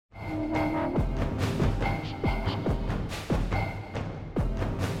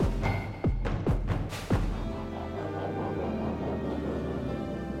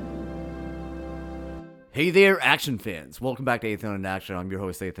Hey there, action fans. Welcome back to Ethan in Action. I'm your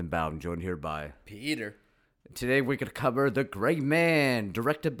host, Ethan Bowden, joined here by Peter. Today we're going to cover The Gray Man,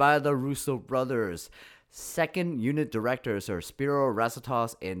 directed by the Russo brothers. Second unit directors are Spiro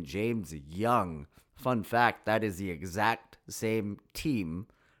Rasatos and James Young. Fun fact, that is the exact same team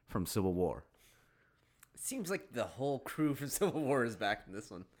from Civil War. It seems like the whole crew from Civil War is back in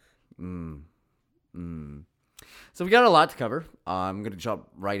this one. So we got a lot to cover. I'm going to jump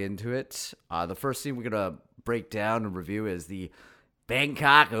right into it. The first scene we're going to break down and review is the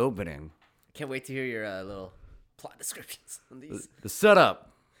Bangkok opening. Can't wait to hear your little plot descriptions on these. The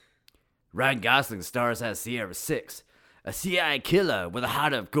setup. Ryan Gosling stars as Sierra 6, a CIA killer with a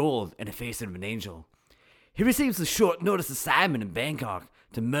heart of gold and a face of an angel. He receives a short notice assignment in Bangkok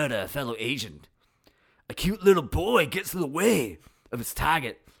to murder a fellow agent. A cute little boy gets in the way of his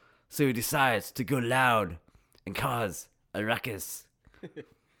target, so he decides to go loud and cause a ruckus. I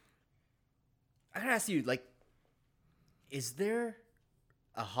gotta ask you, is there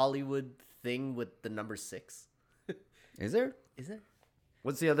a Hollywood thing with the number 6? Is there? Is there?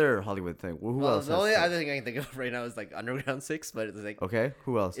 What's the other Hollywood thing? Who Well, else? the has only six? other thing I can think of right now is Underground 6, but it's like, Okay,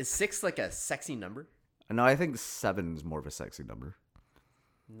 who else? is 6 like a sexy number? No, I think 7 is more of a sexy number.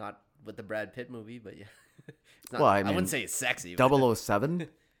 Not with the Brad Pitt movie, but yeah. It's not, Well, I I mean, wouldn't say it's sexy. But... 007?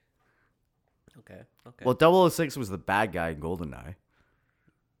 Okay. Well, 006 was the bad guy in GoldenEye.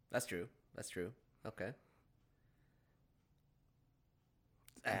 That's true. Okay.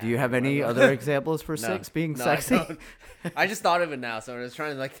 Do you have any other examples for No. 6 being No, sexy? I don't. I just thought of it now, so I was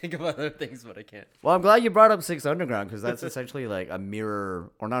trying to think of other things, but I can't. Well, I'm glad you brought up 6 Underground because that's essentially like a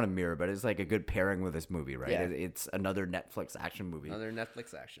mirror, or not a mirror, but it's like a good pairing with this movie, right? Yeah. It's another Netflix action movie. Another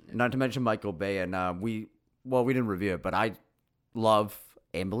Netflix action. Yeah. Not to mention Michael Bay, and we didn't review it, but I love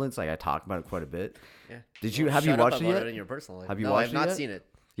Ambulance. Like I talked about it quite a bit. Yeah. Did you Well, have you shut up watched it about yet? in your personal life. Have you No, watched I have it not yet? seen it.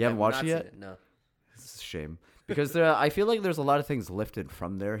 You haven't I have watched not it seen yet? No. It's a shame because I feel like there's a lot of things lifted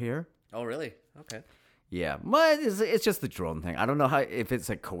from there here. Oh, really? Okay. Yeah, but it's just the drone thing. I don't know if it's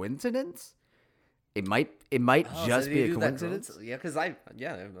a coincidence. It might Oh, just so be they a do that coincidence. drone- Yeah, because I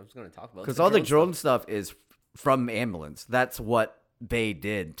was going to talk about Because the all the drone drone stuff is from Ambulance. That's what Bay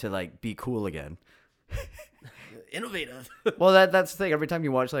did to like be cool again. stuff. Innovative. Well, that's the thing. Every time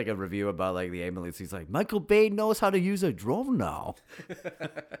you watch like a review about like the Ambulance, he's like, Michael Bay knows how to use a drone now.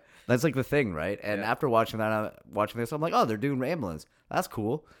 That's like the thing, right? And Yeah. after watching this, I'm like, oh, they're doing Ambulance. That's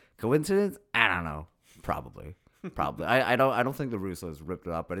cool. Coincidence? I don't know. Probably. I don't think the Russos ripped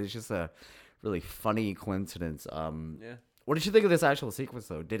it up, but it's just a really funny coincidence. Yeah. What did you think of this actual sequence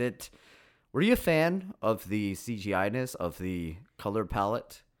though? Were you a fan of the CGI-ness of the color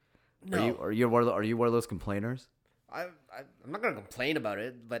palette? No. Are you one of those complainers? I'm not going to complain about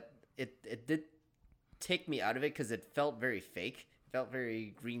it, but it did take me out of it because it felt very fake. It felt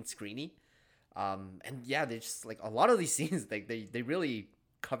very green screeny. And yeah, they just like a lot of these scenes, like they really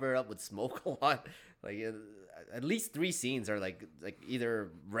cover it up with smoke a lot. Like at least 3 scenes are like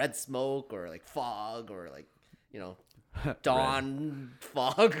either red smoke or like fog or like, dawn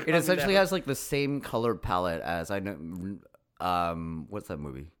fog. It essentially has like the same color palette as I know. What's that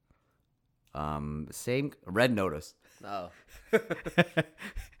movie? Same Red Notice. Oh.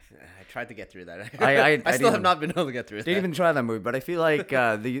 I tried to get through that. I still didn't- have not been able to get through it. Didn't even try that movie, but I feel like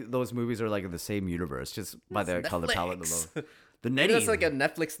those movies are like in the same universe just by the color palette alone. The Maybe Nettie, that's like a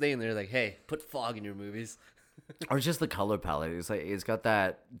Netflix thing. They're like, hey, put fog in your movies. or just the color palette. It's like it's got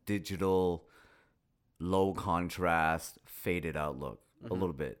that digital, low contrast, faded out look a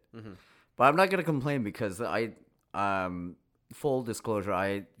little bit. But I'm not gonna complain because full disclosure,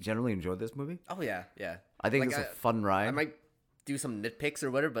 I generally enjoyed this movie. Oh, yeah, yeah. I think Like, it's a fun ride. I might do some nitpicks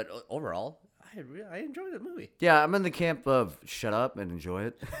or whartever, but overall, I enjoyed the movie. Yeah, I'm in the camp of shut up and enjoy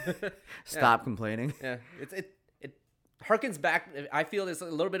it. Stop complaining. Yeah, it harkens back. I feel it's a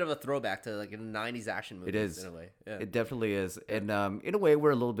little bit of a throwback to like a '90s action movie. It is. In a way. Yeah. It definitely is. And in a way,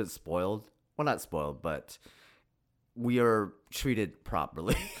 we're a little bit spoiled. Well, not spoiled, but we are treated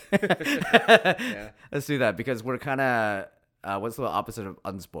properly. Let's do that because we're kind of, what's the opposite of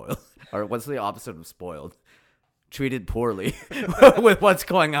unspoiled? Or what's the opposite of spoiled? Treated poorly with what's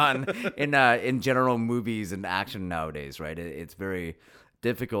going on in general movies and action nowadays, right? It's very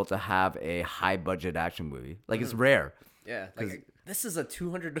difficult to have a high budget action movie. Like it's rare. Yeah, like this is a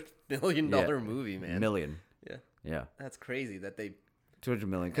 $200 million movie, man. Million. Yeah, Yeah. that's crazy that they. 200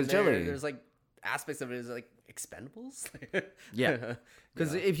 million. And Because generally, there's like aspects of it is like Expendables. yeah.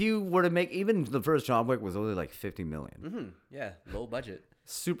 Because if you were to make, even the first John Wick was only like 50 million. Yeah, low budget.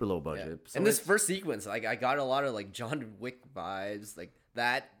 Super low Yeah. budget. So And this it's- first sequence, like I got a lot of like John Wick vibes, like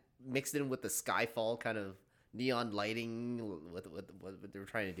that mixed in with the Skyfall kind of neon lighting with what they were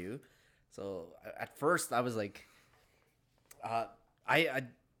trying to do. So at first I was like, I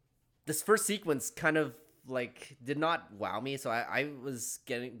this first sequence kind of like did not wow me. So I was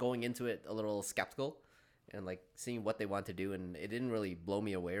going into it a little skeptical and like seeing what they want to do, and it didn't really blow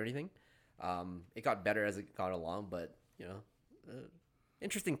me away or anything. It got better as it got along, but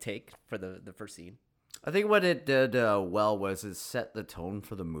interesting take for the first scene. I think what it did well was it set the tone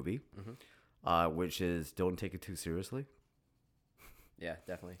for the movie, which is don't take it too seriously. Yeah,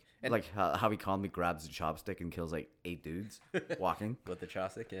 definitely. And Like how he calmly grabs a chopstick and kills like 8 dudes walking. with the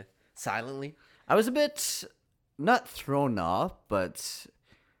chopstick, yeah, silently. I was a bit not thrown off, but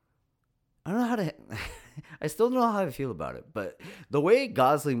I don't know how to. I still don't know how I feel about it. But the way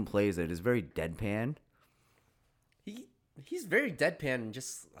Gosling plays it is very deadpan. He's very deadpan, and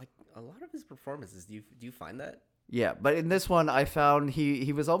just like a lot of his performances. Do you find that? Yeah, but in this one, I found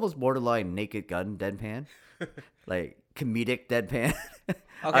he was almost borderline Naked Gun deadpan, like comedic deadpan.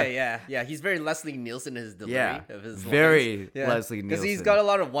 Okay, yeah. He's very Leslie Nielsen in his delivery Yeah, of his very lines. Yeah. Leslie Because he's Nielsen. got a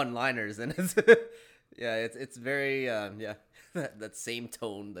lot of one-liners, and it's very that same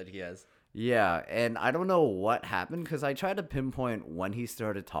tone that he has. Yeah, and I don't know what happened because I tried to pinpoint when he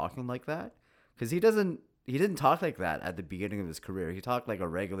started talking like that, because he didn't talk like that at the beginning of his career. He talked like a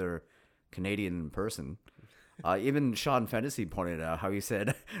regular Canadian person. Even Sean Fennessy pointed out how he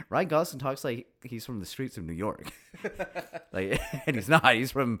said Ryan Gosling talks like he's from the streets of New York, like, and he's not.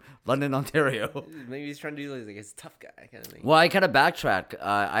 He's from London, Ontario. Maybe he's trying to do like he's a tough guy kind of thing. Well, I kind of backtrack.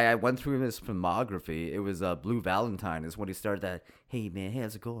 I went through his filmography. It was Blue Valentine is when he started that. Hey man,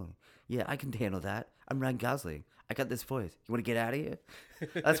 how's it going? Yeah, I can handle that. I'm Ryan Gosling. I got this voice. You want to get out of here?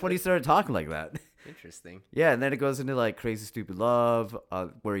 That's when he started talking like that. Interesting. Yeah, and then it goes into like Crazy Stupid Love,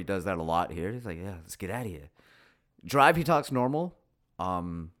 where he does that a lot here. He's like, yeah, let's get out of here. Drive, he talks normal.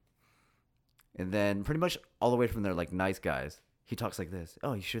 And then pretty much all the way from there, like Nice Guys, he talks like this.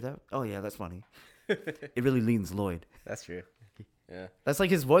 Oh, you sure that? Oh, yeah, that's funny. It really leans Lloyd. That's true. Yeah. That's like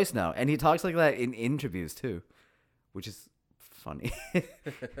his voice now. And he talks like that in interviews too, which is funny.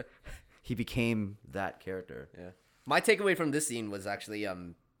 He became that character. Yeah. My takeaway from this scene was actually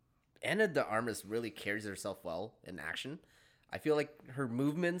Anna de Armas really carries herself well in action. I feel like her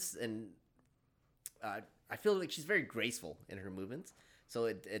movements and I feel like she's very graceful in her movements. So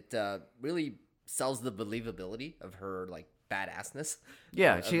it really sells the believability of her like badassness.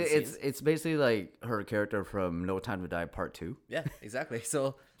 Yeah, of she the scenes. it's basically like her character from No Time to Die Part 2. Yeah, exactly.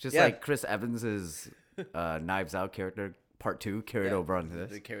 So Just yeah, like Chris Evans's Knives Out character Part 2 carried over onto they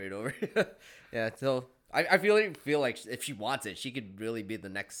this. carry it over. Yeah, so I feel like if she wants it, she could really be the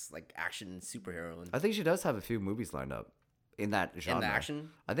next like action superhero I think she does have a few movies lined up in that genre. in the action.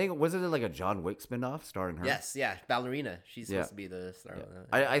 I think was it like a John Wick spinoff starring her? Yes, yeah, ballerina. She's Yeah. supposed to be the star. Of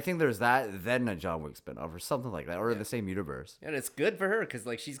that. I think there's that, then a John Wick spinoff or something like that, or in the same universe. And it's good for her because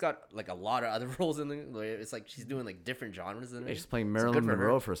like she's got like a lot of other roles in the. Like, it's like she's doing like different genres than Yeah, me. she's playing So Marilyn good for her.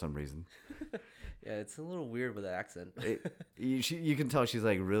 Monroe for some reason. Yeah, it's a little weird with that accent. You can tell she's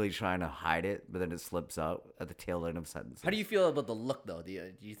like really trying to hide it, but then it slips out at the tail end of sentences. How do you feel about the look though? Do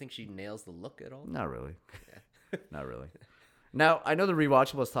you think she nails the look at all? Not really. Not really. Now, I know the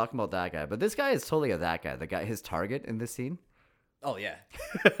rewatchable was talking about that guy, but this guy is totally that guy. The guy, his target in this scene. Oh yeah.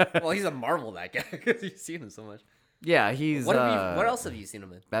 Well, he's a Marvel that guy because you've seen him so much. Yeah, he's. What else have you seen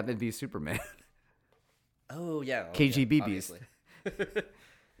him in? Batman v Superman. Oh yeah. KGB Beast. obviously.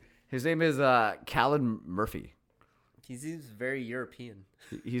 His name is Callan Murphy. He seems very European.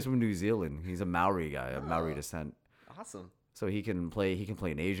 He's from New Zealand. He's a Maori guy, of Maori Oh. descent. Awesome. So he can play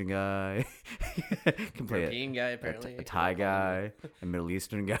an Asian guy, can play European guy apparently. a Thai guy, a Middle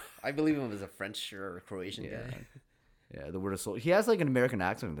Eastern guy. I believe him as a French or a Croatian Yeah. guy. Yeah, the word of soul. He has like an American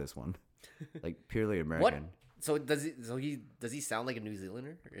accent in this one, like purely What? American. So does he sound like a New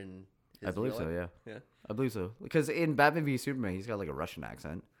Zealander in? His I believe real so. life? Yeah. Yeah. I believe so. Because in Batman v Superman, he's got like a Russian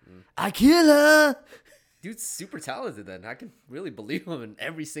accent. Mm. Akila! Dude's super talented. Then I can really believe him in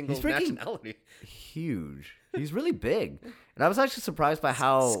every single He's freaking- nationality. Huge. He's really big. And I was actually surprised by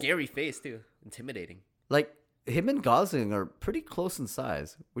how, Scary face too. Intimidating. like, him and Gosling are pretty close in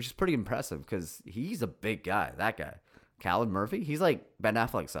size, which is pretty impressive because he's a big guy. That guy. Callan Murphy, he's like Ben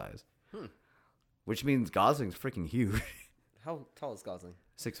Affleck size. Which means Gosling's freaking huge. How tall is Gosling?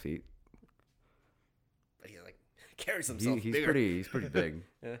 6 feet. But he like carries himself He's bigger. pretty big.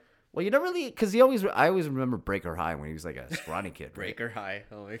 Yeah. Well, you never really, because I always remember Breaker High when he was like a scrawny kid. right? Breaker High.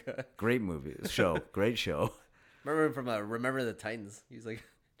 Oh my god. Great movie, great show. Remember him from Remember the Titans. He was like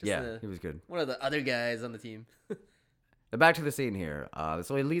just Yeah, he was good. one of the other guys on the team. But back to the scene here.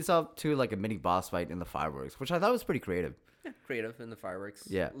 So it leads up to like a mini boss fight in the fireworks, which I thought was pretty creative. Creative in the fireworks.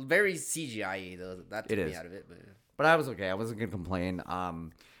 Yeah. Very CGI though. That took It me is. out of it. But But I was okay. I wasn't gonna complain.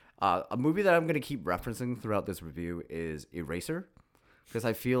 A movie that I'm gonna keep referencing throughout this review is Eraser, because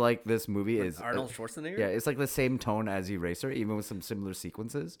I feel like this movie is Arnold Schwarzenegger. yeah, it's like the same tone as Eraser, even with some similar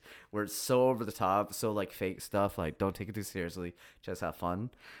sequences where it's so over the top, so like fake stuff. Like, don't take it too seriously, just have fun.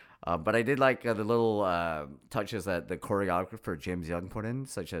 But I did like the little touches that the choreographer James Young put in,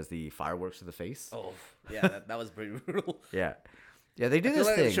 such as the fireworks to the face. Oh, yeah, that was pretty brutal. Yeah, yeah, they did I feel this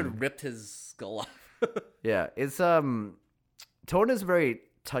like thing. they should have ripped his skull off. Yeah, it's tone is a very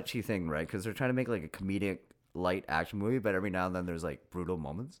touchy thing, right? Because they're trying to make like a comedic light action movie, but every now and then there's like brutal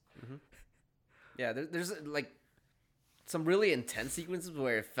moments. Yeah, there's like some really intense sequences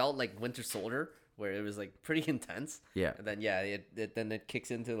where it felt like Winter Soldier, where it was like pretty intense. Yeah. And then it kicks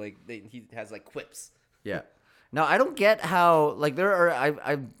into like he has like quips. Yeah. Now I don't get how like there are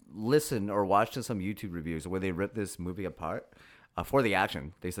I've listened or watched some YouTube reviews where they rip this movie apart. For the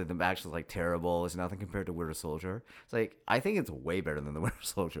action, they said the action is like terrible. It's nothing compared to Winter Soldier. It's like I think it's way better than the Winter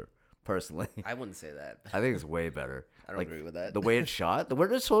Soldier, personally. I wouldn't say that. I think it's way better. I don't agree with that. The way it's shot, the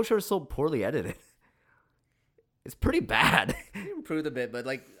Winter Soldier is so poorly edited. It's pretty bad. It improved a bit, but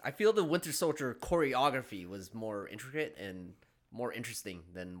like I feel the Winter Soldier choreography was more intricate and more interesting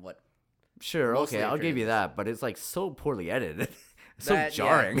than what. Sure, Mostly okay, I'll give you alternatives. that, but it's like so poorly edited. So That-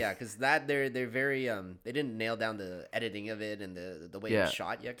 jarring. Yeah, because that they're very they didn't nail down the editing of it and the way it Yeah. was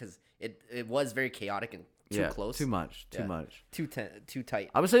shot yet because it was very chaotic and too close, Too much. Too Yeah. much. too tight.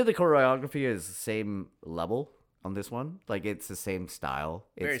 I would say the choreography is the same level on this one. Like it's the same style.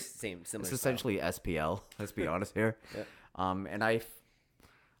 Very It's, similar. it's style. essentially SPL. Let's be honest here. Yeah. And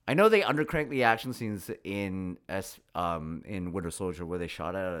I know they undercranked the action scenes in Winter Soldier where they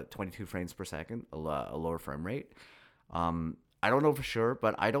shot at 22 frames per second, a lower frame rate. I don't know for sure,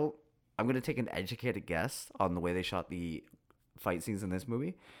 but I'm gonna take an educated guess on the way they shot the fight scenes in this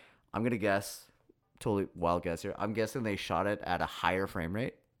movie. I'm gonna guess, totally wild guess here. I'm guessing they shot it at a higher frame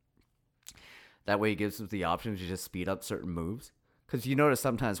rate. That way, it gives us the option to just speed up certain moves. Because you notice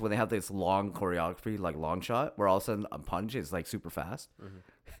sometimes when they have this long choreography, like long shot, where all of a sudden a punch is like super fast,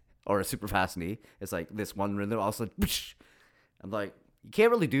 or a super fast knee, it's like this one rhythm, all of a sudden, I'm like, you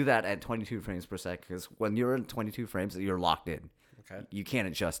can't really do that at 22 frames per second because when you're in 22 frames, you're locked in. Okay. You can't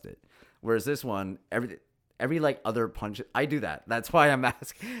adjust it. Whereas this one, every like other punch, I do that. That's why I'm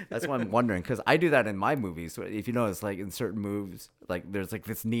asking. That's why I'm wondering because I do that in my movies. So if you notice, like in certain moves, like there's like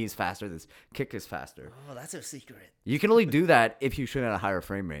this knee is faster, this kick is faster. Oh, that's a secret. You can only do that if you shoot at a higher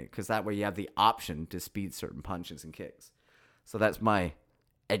frame rate because that way you have the option to speed certain punches and kicks. So that's my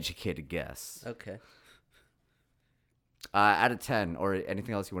educated guess. Okay. Out of 10, or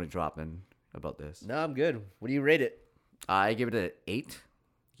anything else you want to drop in about this? No, I'm good. What do you rate it? I give it an 8.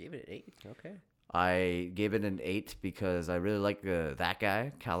 Gave it an 8. Okay. I gave it an 8 because I really like that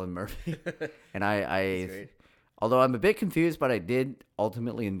guy, Callum Murphy. And He's great. although I'm a bit confused, but I did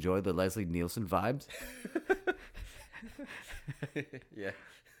ultimately enjoy the Leslie Nielsen vibes. Yeah.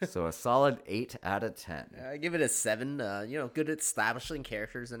 So a solid 8 out of 10. I give it a 7. Good at establishing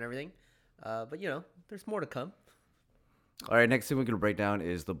characters and everything. But there's more to come. All right, next thing we're going to break down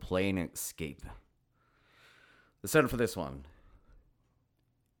is The Plane Escape. The setup for this one.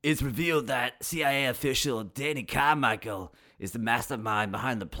 It's revealed that CIA official Danny Carmichael is the mastermind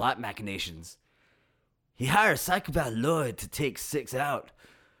behind the plot machinations. He hires psychopath Lloyd to take Six out.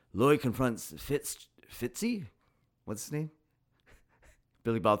 Lloyd confronts Fitzy? What's his name?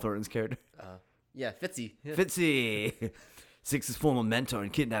 Billy Bob Thornton's character. Yeah, Fitzy. Yeah. Fitzy, Six's former mentor,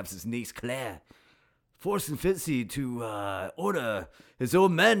 and kidnaps his niece Claire, forcing Fitzy to order his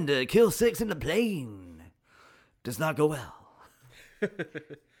own men to kill Six in the plane. Does not go well.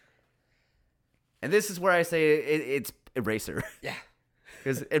 And this is where I say it's Eraser. Yeah.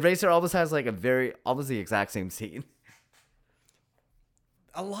 Because Eraser almost has like almost the exact same scene.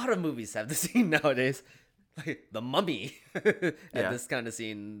 A lot of movies have the scene nowadays. Like The Mummy had Yeah. this kind of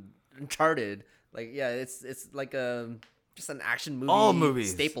scene. Uncharted. Like, yeah, it's like just an action movie All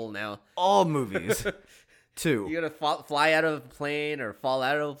movies. staple now. All movies. Two. You gotta fly out of a plane or fall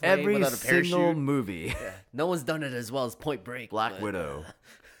out of a plane Every without a parachute. single movie. Yeah. No one's done it as well as Point Break. Black but- Widow.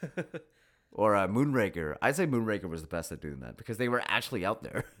 Or Moonraker. I'd say Moonraker was the best at doing that because they were actually out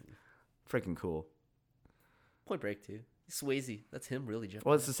there. Freaking cool. Point Break too. Swayze. That's him really jumping.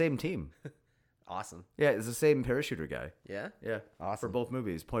 Well, it's the same team. Awesome. Yeah, it's the same parachuter guy. Yeah? Yeah, for Awesome. both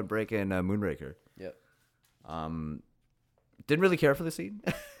movies, Point Break and Moonraker. Yep. Didn't really care for the scene.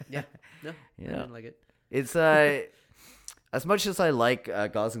 Yeah. No. Yeah. I didn't like it. It's as much as I like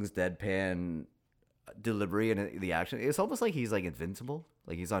Gosling's deadpan delivery and the action, it's almost like he's like invincible.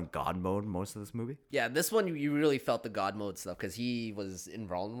 Like he's on God mode most of this movie. Yeah, this one you really felt the God mode stuff because he was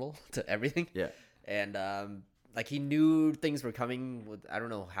invulnerable to everything. Yeah. And Like he knew things were coming. I don't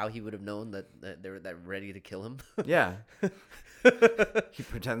know how he would have known that they were that ready to kill him. Yeah. He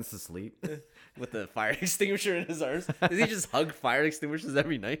pretends to sleep. With the fire extinguisher in his arms. Does he just hug fire extinguishers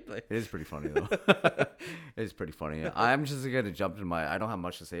every night? Like, It is pretty funny though. It is pretty funny. I'm just gonna jump into I don't have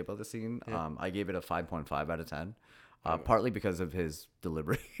much to say about the scene. I gave it a 5.5 out of 10, partly because of his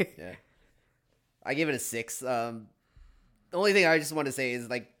delivery. yeah, I gave it a 6. The only thing I just want to say is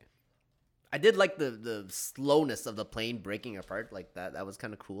like, I did like the slowness of the plane breaking apart. Like that was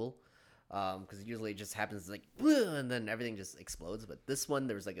kind of cool. Because usually it just happens like, and then everything just explodes. But this one,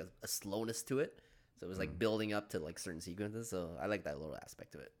 there was like a slowness to it. So it was like building up to like certain sequences. So I like that little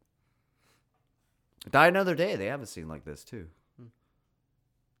aspect of it. Die Another Day. They have a scene like this too.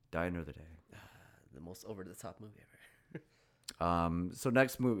 Die Another Day. The most over the top movie ever. So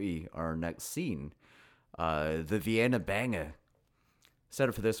next movie, our next scene, the Vienna Banger. Set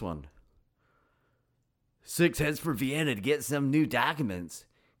up for this one. Six heads for Vienna to get some new documents.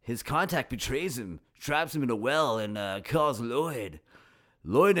 His contact betrays him, traps him in a well, and calls Lloyd.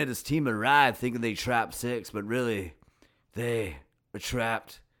 Lloyd and his team arrive thinking they trapped Six, but really, they were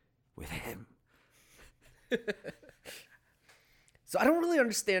trapped with him. So I don't really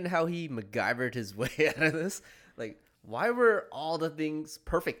understand how he MacGyvered his way out of this. Like, why were all the things,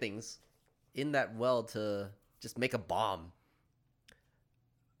 perfect things, in that well to just make a bomb?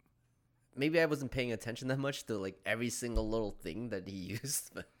 Maybe I wasn't paying attention that much to like every single little thing that he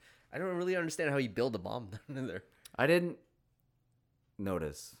used, but I don't really understand how he built a bomb down there. I didn't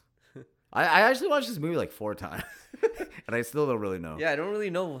notice. I actually watched this movie like 4 times, and I still don't really know. Yeah, I don't really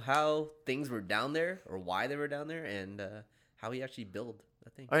know how things were down there or why they were down there, and how he actually built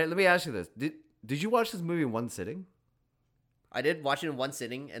that thing. All right, let me ask you this: Did you watch this movie in one sitting? I did watch it in one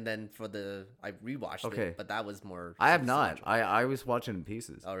sitting, and then I rewatched it, but that was more. I have not. I was watching in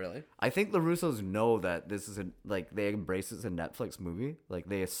pieces. Oh, really? I think the Russos know that this is they embrace this a Netflix movie. Like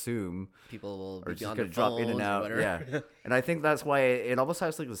they assume people will are be just on gonna their drop in and phones or out. whatever. Yeah, and I think that's why it almost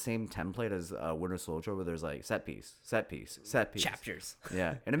has like the same template as Winter Soldier, where there's like set piece, Chapters.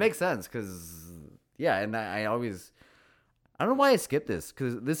 Yeah, and it makes sense because and I always I don't know why I skipped this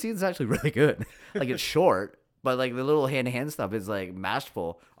because this scene's actually really good. Like it's short. But like the little hand stuff is like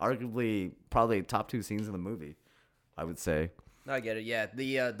masterful. Arguably, probably top 2 scenes in the movie, I would say. No, I get it. Yeah,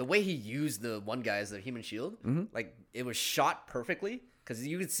 the way he used the one guy as a human shield, like it was shot perfectly because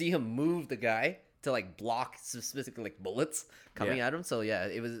you could see him move the guy to like block specifically like bullets coming at him. So yeah,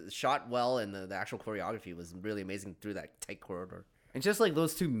 it was shot well, and the actual choreography was really amazing through that tight corridor. And just like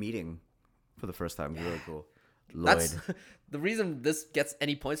those two meeting for the first time was really cool. Lloyd. That's the reason this gets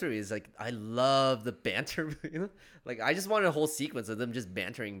any points for me is like I love the banter. You know, like I just wanted a whole sequence of them just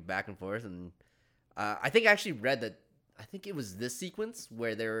bantering back and forth, and I think I actually read that. I think it was this sequence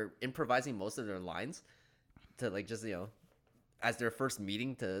where they're improvising most of their lines to like just as their first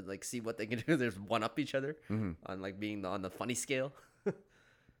meeting to like see what they can do. There's one up each other on like being on the funny scale.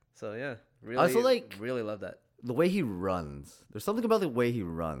 So yeah, really, I also like really love that the way he runs. There's something about the way he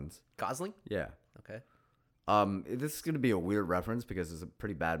runs. Gosling. Yeah. Okay. This is gonna be a weird reference because it's a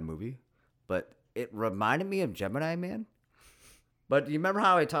pretty bad movie, but it reminded me of Gemini Man. But you remember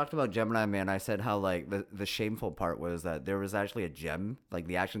how I talked about Gemini Man? I said how like the shameful part was that there was actually a gem. Like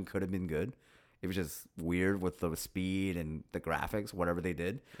the action could have been good. It was just weird with the speed and the graphics, whatever they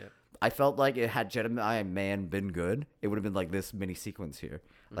did. Yeah. I felt like it had Gemini Man been good, it would have been like this mini sequence here.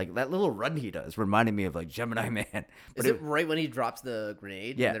 Like that little run he does reminded me of like Gemini Man. But is it right when he drops the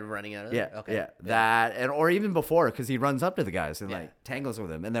grenade? Yeah. And they're running out of it? Yeah. Okay. Yeah. That and or even before because he runs up to the guys and like tangles with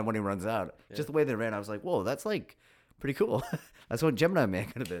them, and then when he runs out, just the way they ran, I was like, whoa, that's like pretty cool. That's what Gemini Man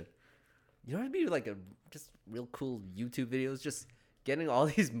could have been. You know, it'd be like just real cool YouTube videos, just getting all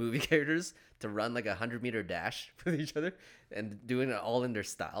these movie characters to run like 100-meter dash with each other and doing it all in their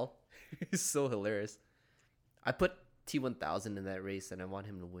style. It's so hilarious. I put T1000 in that race, and I want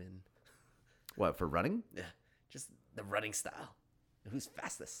him to win. What, for running? Yeah, just the running style. Who's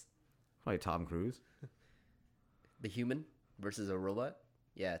fastest? Probably Tom Cruise. The human versus a robot?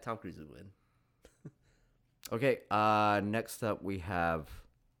 Yeah, Tom Cruise would win. Okay, next up we have...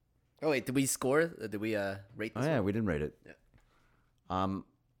 Oh, wait, did we score? Did we rate this Oh, yeah, one? we didn't rate it. Yeah.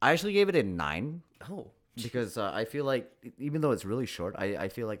 I actually gave it a 9. Oh. Because I feel like, even though it's really short, I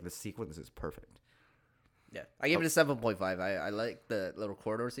feel like the sequence is perfect. Yeah, I gave it a 7.5. I like the little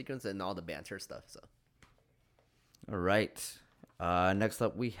corridor sequence and all the banter stuff. So, all right. Next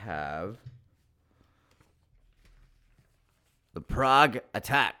up, we have the Prague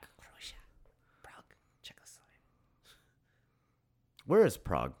attack. Croatia, Prague, Czechoslovakia, Where is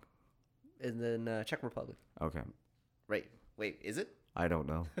Prague? and then Czech Republic. Okay, Right. Wait, is it? I don't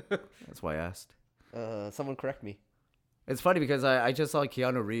know. That's why I asked. Someone correct me. It's funny because I just saw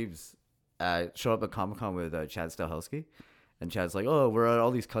Keanu Reeves show up at Comic-Con with Chad Stahelski. And Chad's like, oh, we're at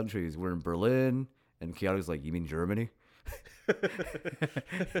all these countries. We're in Berlin. And Keanu's like, you mean Germany?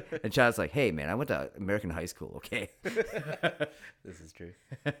 And Chad's like, hey, man, I went to American high school, okay? This is true.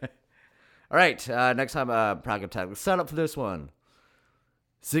 All right, next time, Prague Attack. Let's sign up for this one.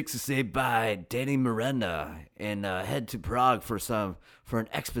 Six is saved by Danny Miranda and head to Prague for an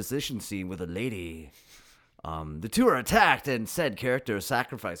exposition scene with a lady. The two are attacked and said character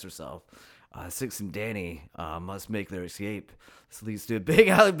sacrifice herself. Six and Danny must make their escape. This leads to a big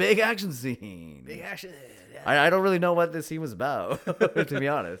action scene. Big action. Yeah. I don't really know what this scene was about, to be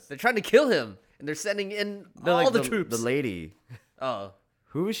honest. They're trying to kill him, and they're sending in all the troops. The lady. Oh.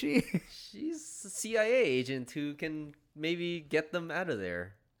 Who is she? She's a CIA agent who can maybe get them out of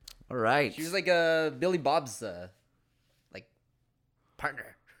there. All right. She was like Billy Bob's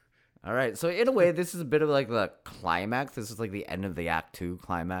partner. All right. So in a way, this is a bit of like the climax. This is like the end of the Act 2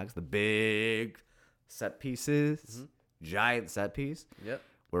 climax. The big set pieces. Giant set piece. Yep.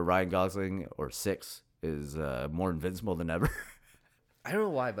 Where Ryan Gosling, or Six, is more invincible than ever. I don't know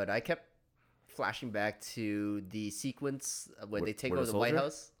why, but I kept flashing back to the sequence when they take Winter over the White Soldier?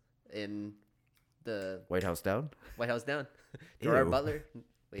 House in the White House down? White House Down. Gerard Ew. Butler.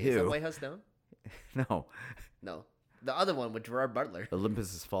 Wait, is that Ew. White House Down? No. No. The other one with Gerard Butler.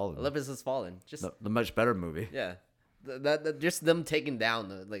 Olympus Has Fallen. Olympus Has Fallen. Just The much better movie. yeah. Just them taking down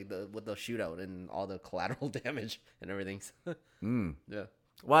with the shootout and all the collateral damage and everything. Yeah.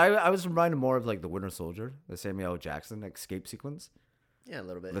 Well, I was reminded more of like the Winter Soldier, the Samuel L. Jackson escape sequence. Yeah, a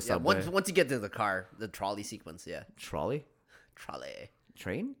little bit. The Yeah, subway. once you get to the car, the trolley sequence, yeah. Trolley? Trolley.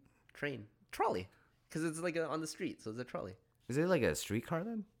 Train? Train. Trolley. Because it's like on the street, so it's a trolley. Is it like a streetcar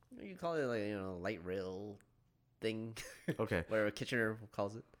then? You call it like, light rail thing. Okay. Whatever Kitchener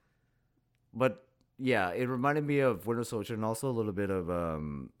calls it. But yeah, it reminded me of Winter Soldier and also a little bit of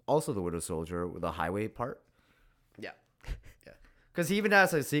also the Winter Soldier with the highway part. Yeah. Yeah. Because he even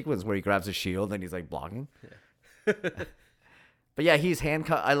has a sequence where he grabs a shield and he's like blocking. Yeah. But yeah, he's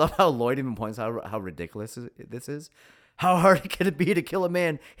handcuffed. I love how Lloyd even points out how ridiculous this is. How hard can it be to kill a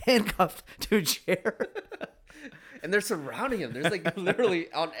man handcuffed to a chair? And they're surrounding him. There's like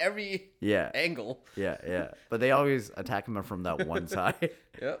literally on every Yeah. angle. Yeah. But they always attack him from that one side.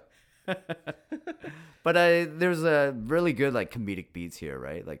 Yep. But there's a really good like comedic beats here,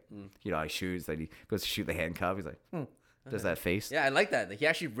 right? Like, I shoots, then he goes to shoot the handcuff. He's like, does that face? Yeah, I like that. Like, he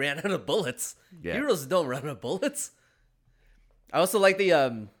actually ran out of bullets. Yeah. Heroes don't run out of bullets. I also like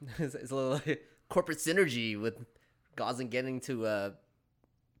the it's a little like, corporate synergy with Gosling getting to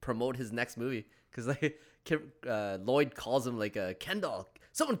promote his next movie because like Lloyd calls him like a Ken doll.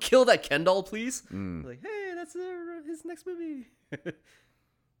 Someone kill that Ken doll, please. Like, hey, that's his next movie.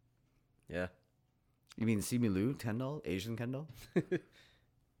 Yeah. You mean Simu Liu, Kendall, Asian Kendall?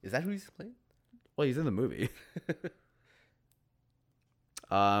 Is that who he's playing? Well, he's in the movie.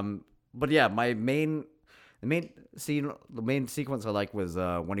 But yeah, the main sequence I like was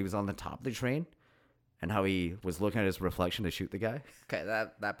when he was on the top of the train, and how he was looking at his reflection to shoot the guy. Okay,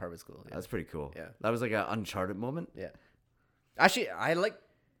 that part was cool. Yeah. That's pretty cool. Yeah. That was like an Uncharted moment. Yeah. Actually,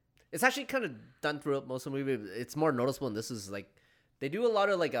 it's actually kind of done throughout most of the movie. It's more noticeable, and this is like they do a lot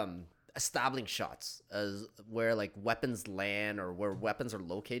of like establishing shots as where like weapons land or where weapons are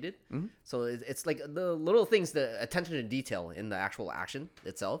located. So it's like the little things, the attention to detail in the actual action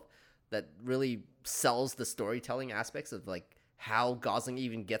itself that really sells the storytelling aspects of like how Gosling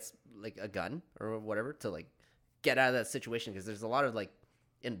even gets like a gun or whatever to like get out of that situation. Because there's a lot of like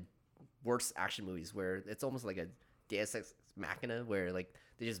in worse action movies where it's almost like a Deus Ex Machina where like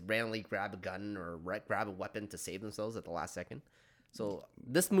they just randomly grab a gun or grab a weapon to save themselves at the last second. So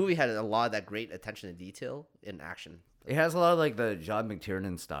this movie had a lot of that great attention to detail in action. It has a lot of like the John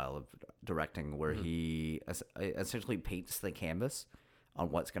McTiernan style of directing, where he essentially paints the canvas on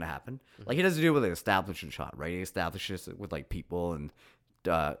what's going to happen. Like he doesn't do it with an establishing shot, right? He establishes it with like people and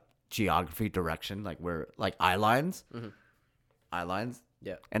geography, direction, like where like eye lines.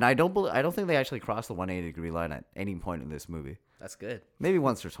 Yeah, And I don't think they actually crossed the 180-degree line at any point in this movie. that's good. Maybe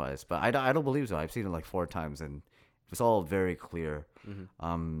once or twice, but I don't believe so. I've seen it like 4 times, and it's all very clear.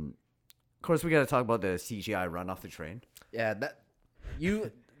 Of course, we got to talk about the CGI run off the train. Yeah,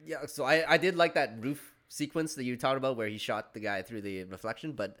 so I did like that roof sequence that you talked about where he shot the guy through the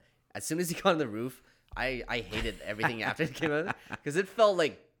reflection, but as soon as he got on the roof, I hated everything after it came out because it felt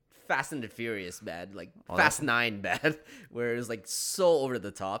like Fast and the Furious bad, like Fast 9 bad, where it was like so over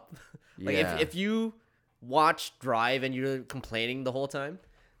the top. Like Yeah. if you watch Drive and you're complaining the whole time,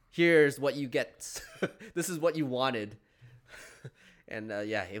 here's what you get. This is what you wanted. And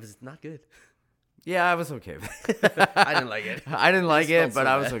yeah, it was not good. Yeah, I was okay with it. I didn't like it. I didn't like felt it, but so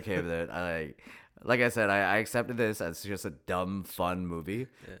I was bad. okay with it. Like I said, I accepted this as just a dumb, fun movie,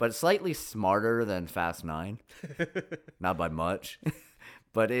 but slightly smarter than Fast 9. Not by much,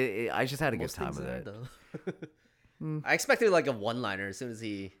 but I just had a Most good time things with are, it. though. I expected like a one-liner as soon as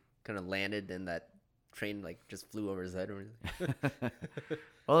he kind of landed and that train like just flew over his head or anything.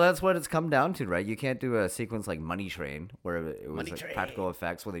 Well, that's what it's come down to, right? You can't do a sequence like Money Train, where it was Money like Train. practical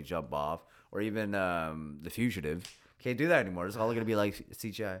effects when they jump off, or even The Fugitive. Can't do that anymore. It's all going to be like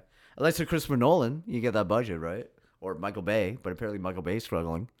CGI. Unless you're Christopher Nolan, you get that budget, right? Or Michael Bay, but apparently Michael Bay's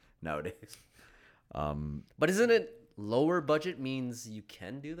struggling nowadays. But isn't it lower budget means you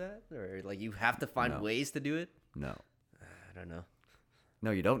can do that, or like you have to find No. ways to do it? No. I don't know.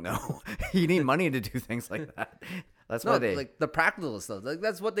 No, you don't know. You need money to do things like that. That's No, why they like the practical stuff. Like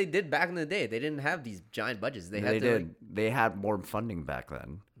that's what they did back in the day. They didn't have these giant budgets. They had they to. did. Like, They had more funding back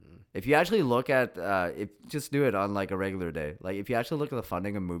then. If you actually look at, if just do it on like a regular day. Like if you actually look at the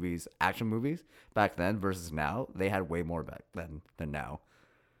funding of movies, action movies back then versus now, they had way more back then than now.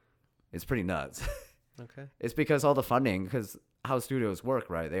 It's pretty nuts. okay. It's because all the funding, because how studios work,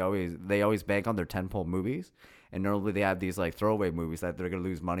 right? They always bank on their tentpole movies, and normally they have these like throwaway movies that they're gonna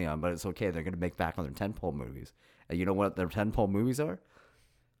lose money on, but it's okay. They're gonna make back on their tentpole movies. And you know what their tentpole movies are?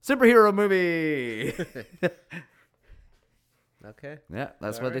 Superhero movie. Okay. Yeah,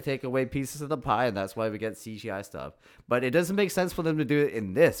 that's why Alright. they take away pieces of the pie, and that's why we get CGI stuff. But it doesn't make sense for them to do it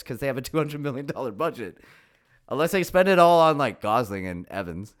in this because they have a $200 million budget, unless they spend it all on like Gosling and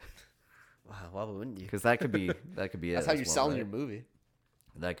Evans, Wow. Why wouldn't you? because that could be it. That's how as you're well, selling right? your movie.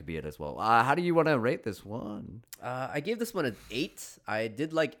 That could be it as well. How do you want to rate this one? I gave this one an 8. I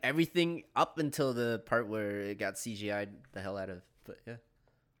did like everything up until the part where it got CGI'd the hell out of. But yeah.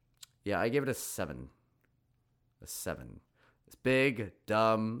 Yeah, I gave it a 7. A 7. It's big,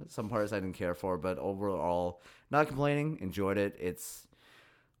 dumb. Some parts I didn't care for, but overall, not complaining. Enjoyed it.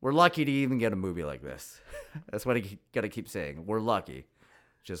 We're lucky to even get a movie like this. That's what I gotta keep saying. We're lucky,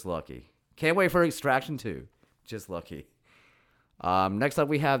 just lucky. Can't wait for Extraction 2. Just lucky. Next up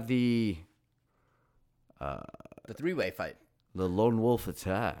we have the The three-way fight. Lone Wolf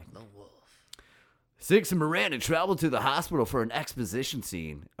Attack. Lone Wolf. Six and Miranda travel to the hospital for an exposition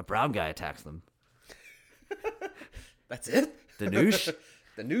scene. A brown guy attacks them. That's it? Danoush?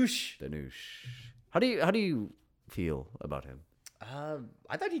 The noosh. Danoush. How do you feel about him?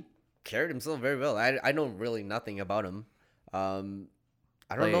 I thought he carried himself very well. I know really nothing about him.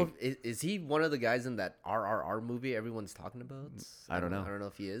 I don't know. Is he one of the guys in that RRR movie everyone's talking about? I don't know. I don't know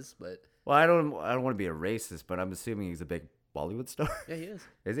if he is, but Well, I don't want to be a racist, but I'm assuming he's a big Bollywood star. yeah, he is.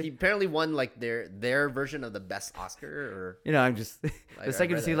 Is He he? apparently won like their version of the best Oscar. Or You know, I'm just the I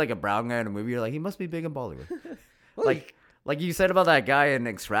second you read see that. like a brown guy in a movie, you're like, he must be big in Bollywood. Well, like you said about that guy in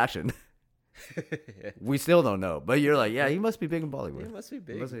Extraction. We still don't know, but you're like, yeah, he must be big in Bollywood. he must be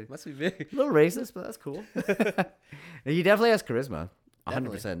big. Must be- Must be big. A little racist, but that's cool. He definitely has charisma,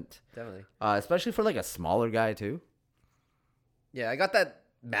 100%. Definitely. Especially for like a smaller guy too. Yeah, I got that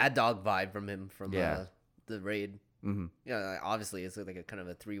Mad Dog vibe from him from Yeah. the raid. Mm-hmm. Yeah, obviously it's like a kind of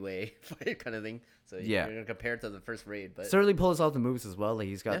a three-way fight kind of thing. So Yeah. you're gonna compare it to the first raid, but Certainly pulls off the moves as well. Like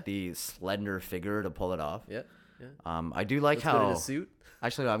he's got Yeah. the slender figure to pull it off. yeah, yeah. I do like Looks good in how. a suit.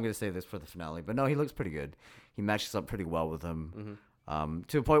 Actually, I'm gonna say this for the finale, but no, he looks pretty good. He matches up pretty well with him,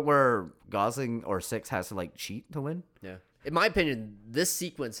 to a point where Gosling or Six has to like cheat to win. Yeah. In my opinion, this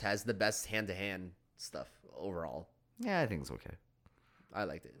sequence has the best hand-to-hand stuff overall. Yeah, I think it's okay. I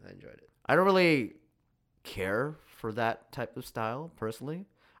liked it. I enjoyed it. I don't really care for that type of style personally.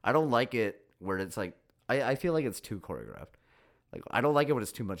 I don't like it where it's like I feel like it's too choreographed. Like I don't like it when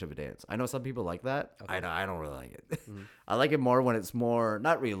it's too much of a dance. I know some people like that. Okay. I don't really like it. I like it more when it's more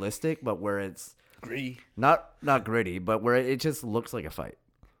not realistic, but where it's Agree. not gritty, but where it just looks like a fight.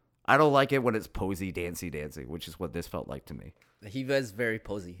 I don't like it when it's posy, dancey, which is what this felt like to me. He was very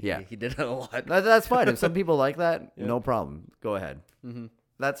posy. Yeah. He did it a lot. That's fine. If some people like that, no problem. Go ahead. Mm-hmm.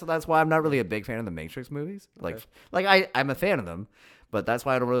 That's why I'm not really a big fan of the Matrix movies. Like I'm a fan of them, but that's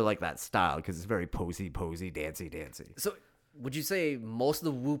why I don't really like that style because it's very posy, dancey. So, would you say most of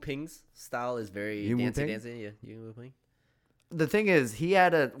the Wu Ping's style is very Yu Wu dancey, Ping? dancey? Yeah, Yu Wu Ping. The thing is, he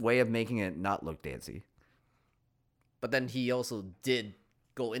had a way of making it not look dancey. But then he also did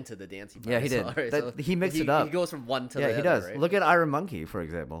go into the dancing. Yeah, he did. He mixed it up. He goes from one to the Yeah, other. he does. Right? Look at Iron Monkey, for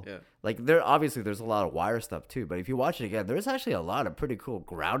example. Yeah. Like there's a lot of wire stuff too, but if you watch it again, there's actually a lot of pretty cool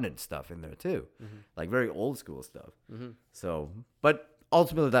grounded stuff in there too, like very old school stuff. So, but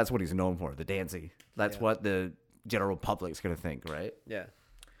ultimately, that's what he's known for, the dancey. That's Yeah. what the general public's gonna think, right? Yeah.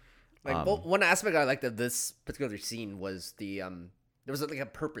 Like one aspect I liked of this particular scene was the there was like a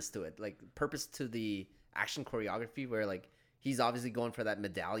purpose to it, like purpose to the action choreography, where like he's obviously going for that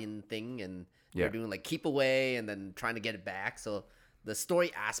medallion thing, and they're doing like keep away and then trying to get it back. So the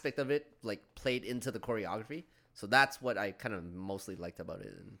story aspect of it like played into the choreography. So that's what I kind of mostly liked about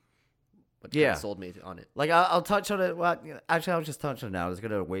it, and what kind of sold me on it. Like I'll touch on it. Well, actually, I'll just touch on it now. I was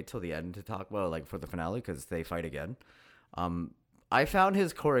gonna wait till the end to talk about it, like for the finale, because they fight again. I found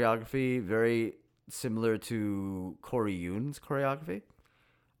his choreography very similar to Corey Yoon's choreography,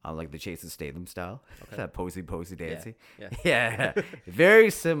 like the Jason Statham style, that posy dancing. Yeah, very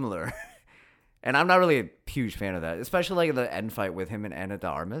similar. And I'm not really a huge fan of that, especially like the end fight with him and Anna de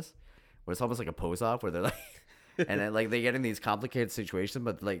Armas, where it's almost like a pose off, where they're like, and then like they get in these complicated situations,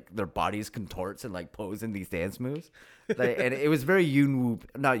 but like their bodies contorts and like pose in these dance moves, like, and it was very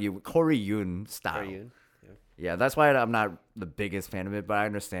Corey Yoon style. Corey Yoon. Yeah, that's why I'm not the biggest fan of it, but I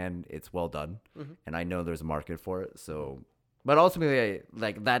understand it's well done, and I know there's a market for it. So, but ultimately,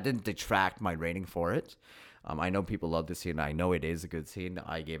 like that didn't detract my rating for it. I know people love this scene. I know it is a good scene.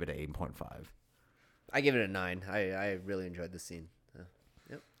 I gave it an 8.5. I give it a 9. I really enjoyed this scene.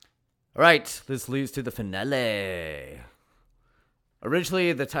 Yep. All right, this leads to the finale.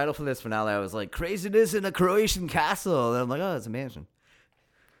 Originally, the title for this finale, I was like, Craziness in a Croatian Castle. And I'm like, oh, it's a mansion.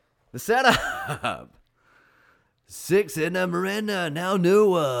 The setup. Six and Miranda now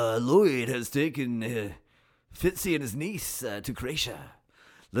know Lloyd has taken Fitzy and his niece to Croatia.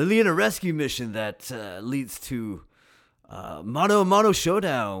 Lily in a rescue mission that leads to mano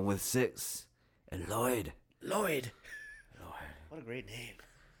showdown with Six and Lloyd. Lloyd. What a great name.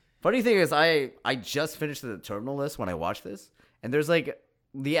 Funny thing is, I just finished the terminal list when I watched this, and there's like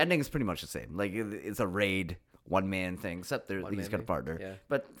the ending is pretty much the same. Like it's a raid one-man thing, except he's got a partner. Yeah.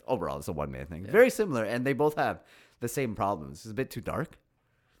 But overall, it's a one-man thing. Yeah. Very similar, and they both have the same problems. It's a bit too dark.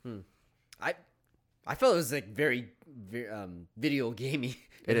 I felt it was like very video gamey.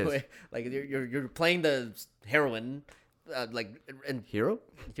 It is. Way. Like you're playing the heroine, heroine,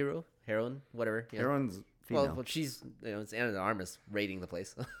 whatever. Yeah. Heroine's female. Well, she's it's Anna de Armas raiding the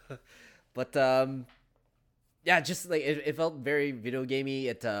place, but just like it felt very video gamey.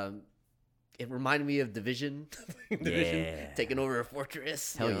 It reminded me of Division. Division taking over a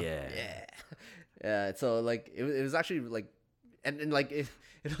fortress. Hell yeah. Yeah. So like it was actually like, and like it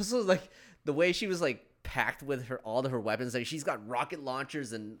also like the way she was like packed with all of her weapons. Like she's got rocket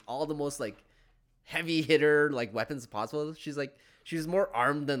launchers and all the most like heavy hitter like weapons possible. She was more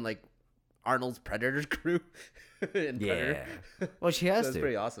armed than like Arnold's Predator crew. Yeah. Well, she has so to.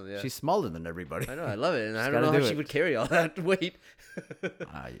 Pretty awesome. Yeah. She's smaller than everybody. I know. I love it, and I don't know how she would carry all that weight.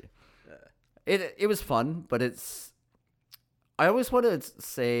 It was fun, but I always want to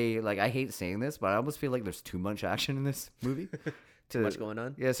say, like, I hate saying this, but I almost feel like there's too much action in this movie. Too much going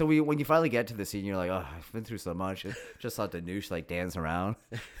on. Yeah, so when you finally get to the scene, you're like, oh, I've been through so much. Just let the noosh like dance around.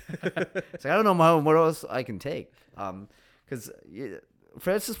 It's like I don't know what else I can take. Because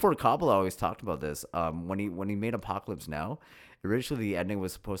Francis Ford Coppola always talked about this. When he made Apocalypse Now, originally the ending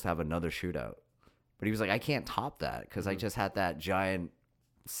was supposed to have another shootout, but he was like, I can't top that because I just had that giant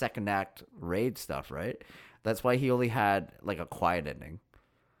second act raid stuff, right? That's why he only had like a quiet ending.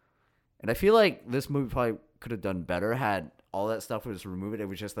 And I feel like this movie probably could have done better had all that stuff was removed. It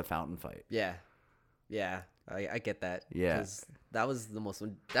was just the fountain fight. Yeah, I get that. Yeah, 'cause that was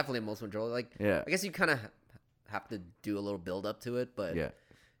definitely the most enjoyable. Like, yeah, I guess you kind of have to do a little build up to it, but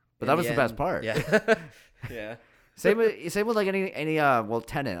but that was the best part. Yeah, yeah. Same with like any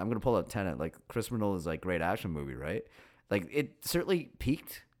Tenet. I'm gonna pull up Tenet. Like Christopher Nolan's like great action movie, right? Like it certainly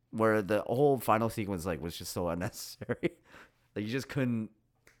peaked where the whole final sequence like was just so unnecessary. Like you just couldn't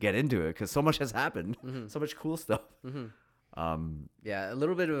get into it because so much has happened, so much cool stuff. Yeah, a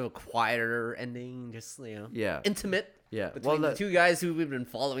little bit of a quieter ending, just intimate. Yeah, between the two guys who we've been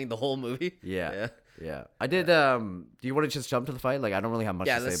following the whole movie. Yeah. I did. Do you want to just jump to the fight? Like I don't really have much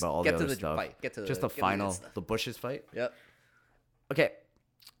to say about all the other stuff. Get to just the final, the Bushes fight. Yep. Okay.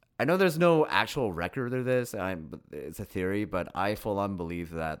 I know there's no actual record of this. It's a theory, but I full on believe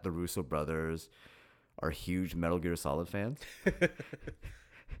that the Russo brothers are huge Metal Gear Solid fans.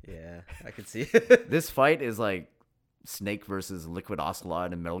 Yeah, I can see. This fight is like Snake versus Liquid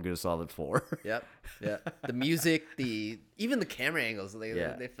Ocelot in Metal Gear Solid 4. Yep. Yeah. The music, even the camera angles,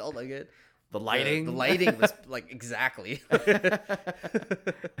 they felt like it. The lighting. The lighting was like exactly.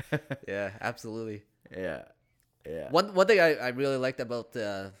 Yeah, absolutely. Yeah. One thing I really liked about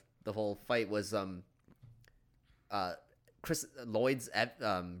the whole fight was Chris Lloyd's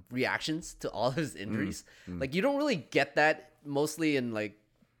reactions to all his injuries. Like you don't really get that mostly in like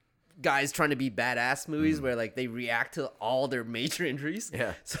guys trying to be badass movies where like they react to all their major injuries.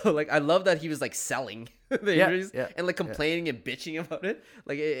 Yeah. So like I love that he was like selling the Yeah, injuries yeah, and like complaining and bitching about it.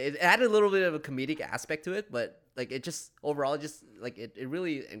 Like it added a little bit of a comedic aspect to it, but like it just overall just like it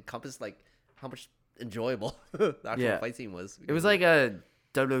really encompassed like how much enjoyable the actual fight scene was. It was like a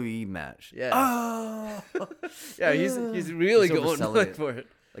WWE match. Yeah. Oh! Yeah, he's really He's going overselling like, it. for it.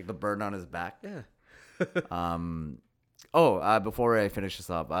 Like the burn on his back. Yeah. Before I finish this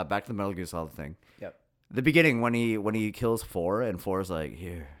up, back to the Metal Gear Solid thing. Yep. The beginning when he kills 4 and 4's like,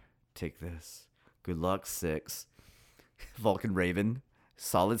 here, take this. Good luck, 6. Vulcan Raven,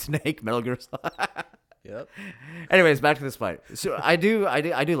 Solid Snake, Metal Gear Solid. Yep. Anyways, back to this fight. So I do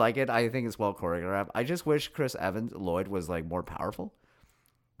like it. I think it's well choreographed. I just wish Chris Evans Lloyd was like more powerful,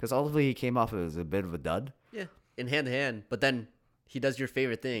 because ultimately he came off as a bit of a dud. Yeah. In hand to hand, but then he does your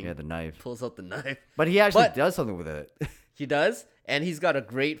favorite thing. Yeah, the knife. Pulls out the knife. But he actually does something with it. He does, and he's got a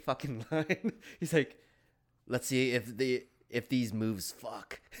great fucking line. He's like, "Let's see if these moves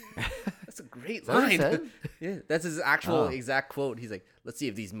fuck." That's a great that what he line. said? Yeah, that's his actual Oh. exact quote. He's like, "Let's see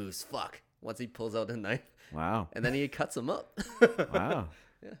if these moves fuck." Once he pulls out the knife, Wow. and then he cuts him up. Wow.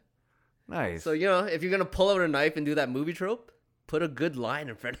 Yeah. Nice. So if you're gonna pull out a knife and do that movie trope, put a good line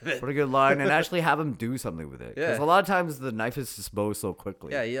in front of it. Put a good line and actually have him do something with it. Because Yeah. a lot of times the knife is disposed so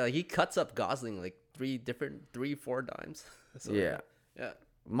quickly. Yeah, he cuts up Gosling like 4 times. So, Yeah. yeah.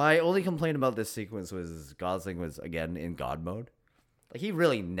 My only complaint about this sequence was Gosling was again in God mode. Like he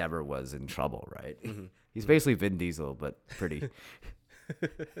really never was in trouble, right? He's basically Vin Diesel, but pretty.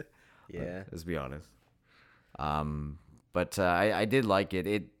 Yeah. Let's be honest. But I did like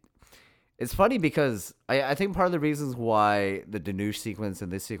it. It's funny because I think part of the reasons why the Danush sequence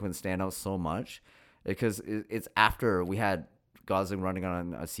and this sequence stand out so much is because it's after we had Gosling running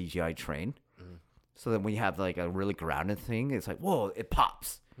on a CGI train. So then when you have like a really grounded thing, it's like, whoa, it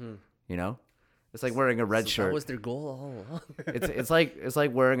pops. You know? It's like wearing a red So shirt. that was their goal all along. It's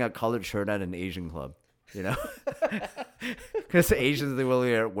like wearing a colored shirt at an Asian club, you know? Because Asians, they will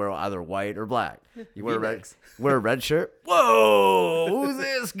wear either white or black. You wear a red shirt. Whoa, who's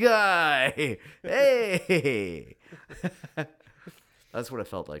this guy? Hey, that's what it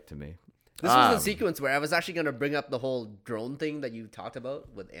felt like to me. This was a sequence where I was actually going to bring up the whole drone thing that you talked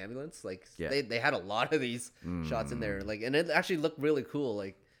about with ambulance. Like they had a lot of these shots in there, like, and it actually looked really cool.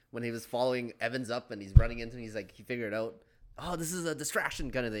 Like when he was following Evans up and he's running into him, he's like, he figured out, oh, this is a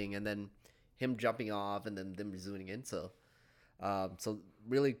distraction kind of thing, and then him jumping off and then them zooming in. So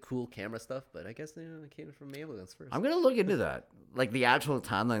really cool camera stuff. But I guess it came from ambulance first. I'm gonna look into that, like the actual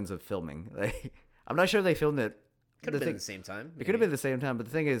timelines of filming. Like, I'm not sure if they filmed it. Could have been at the same time. It could have been the same time, but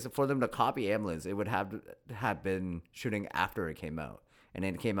the thing is, for them to copy Ambulance, it would have to have been shooting after it came out, and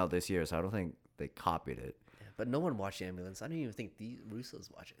it came out this year, so I don't think they copied it. Yeah, but no one watched Ambulance. I don't even think the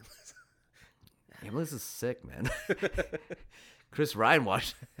Russos watch Ambulance. Ambulance is sick, man. Chris Ryan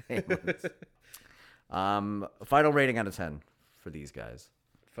watched Ambulance. Final rating out of 10 for these guys.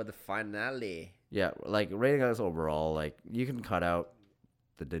 For the finale. Yeah, like rating us overall, like you can cut out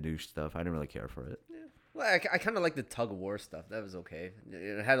the Danush stuff. I didn't really care for it. Well, I kind of like the tug of war stuff. That was okay.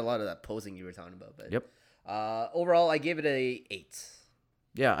 It had a lot of that posing you were talking about. But Yep. Overall, I gave it a 8.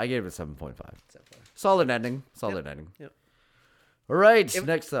 Yeah, I gave it 7.5. So far. Solid ending. Solid ending. Yep. All right,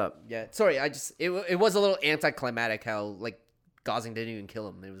 next up. Yeah. Sorry, it was a little anticlimactic how like Gosling didn't even kill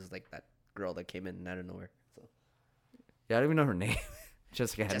him. It was like that girl that came in out of nowhere. So Yeah, I don't even know her name.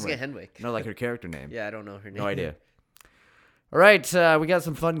 Jessica Henwick. No, like her character name. Yeah, I don't know her name. No idea. All right, we got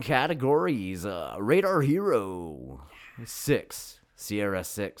some fun categories. Radar Hero 6, Sierra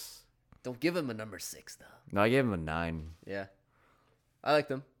 6. Don't give him a number 6 though. No, I gave him a 9. Yeah, I liked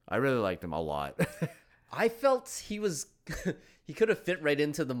him. I really liked him a lot. I felt he was he could have fit right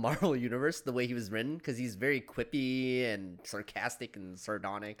into the Marvel universe the way he was written because he's very quippy and sarcastic and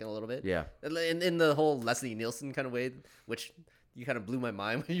sardonic a little bit. Yeah. In the whole Leslie Nielsen kind of way, which you kind of blew my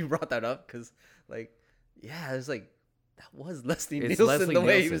mind when you brought that up because like yeah, it was like that was Leslie It's Nielsen Leslie the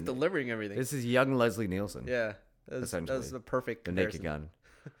way he Nielsen. was delivering everything. This is young Leslie Nielsen. Yeah, that essentially. was the perfect The comparison. Naked Gun.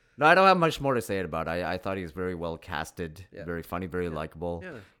 No, I don't have much more to say about it. I thought he was very well casted, Yeah. very funny, very likable.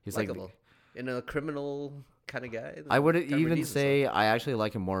 Yeah, He's likable. like, And a criminal kind of guy. I would kinda even redeems say I actually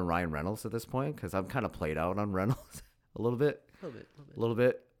like him more than Ryan Reynolds at this point because I'm kind of played out on Reynolds a little bit. himself. A little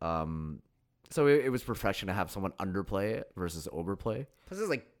bit. So it was refreshing to have someone underplay it versus overplay. This is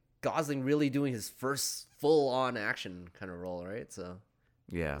like Gosling really doing his first full-on action kind of role, right? So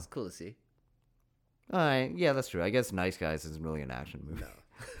Yeah. it's cool to see. Yeah, that's true. I guess Nice Guys isn't really an action movie.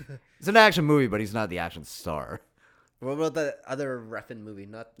 It's an action movie, but he's not the action star. What about the other Refn movie?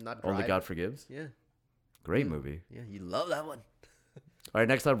 Not Only Drive? God Forgives. Yeah, Great movie. yeah, you love that one. All right,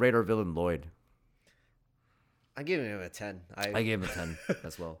 next up, rate our villain Lloyd. I'm giving him a 10. I gave him a 10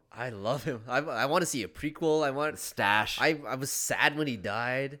 as well. I love him. I want to see a prequel. Stash. I was sad when he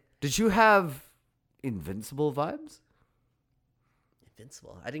died. Did you have Invincible vibes?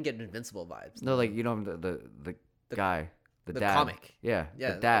 Invincible. I didn't get Invincible vibes. No, like, you know, the guy. The dad. comic. Yeah,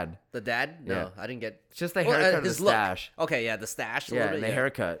 Yeah, the dad. The dad? No, Yeah. I didn't get. It's just the Well, haircut and the his look. stash. Okay, yeah, the stash. A Yeah, little and bit, the yeah.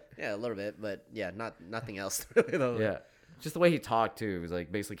 haircut. Yeah, a little bit, but yeah, nothing else really though. Yeah. Just the way he talked, too. He was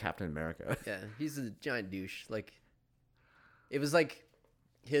like basically Captain America. Yeah, he's a giant douche. Like, it was like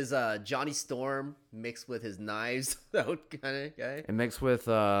his Johnny Storm mixed with his Knives Out kind of guy. And mixed with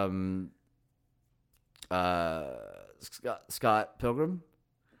Scott Pilgrim.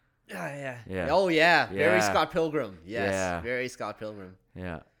 Yeah. Yeah. Oh yeah, very Yeah. Scott Pilgrim. Yes, Yeah. very Scott Pilgrim.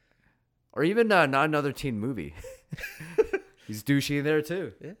 Yeah. Or even not another teen movie. He's douchey in there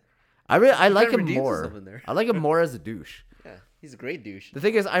too. Yeah. I like kinda him redeems more. himself in there. I like him more as a douche. Yeah, he's a great douche. The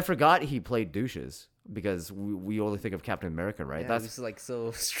thing is, I forgot he played douches because we only think of Captain America, right? Yeah, That's he's like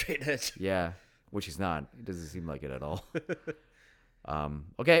so straight edge. yeah, which he's not. He doesn't seem like it at all.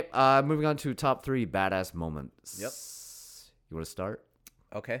 Okay. Moving on to top 3 badass moments. Yep. You want to start?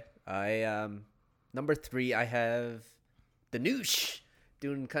 Okay, I number 3. I have the Noosh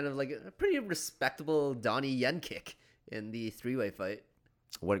doing kind of like a pretty respectable Donnie Yen kick in the 3-way fight.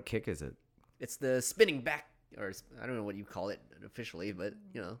 What kick is it? It's the spinning back, or I don't know what you call it officially, but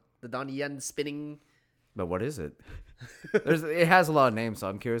you know, the Donnie Yen spinning. But what is it? It has a lot of names, so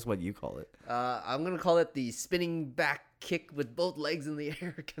I'm curious what you call it. I'm gonna call it the spinning back kick with both legs in the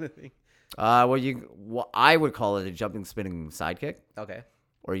air kind of thing. I would call it a jumping spinning side kick, Okay.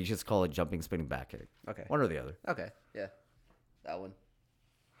 or you just call it jumping spinning back kick. Okay. One or the other. Okay. Yeah. That one.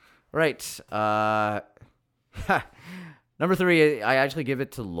 Right. Number 3, I actually give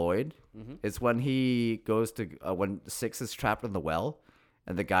it to Lloyd. Mm-hmm. It's when he goes to when 6 is trapped in the well,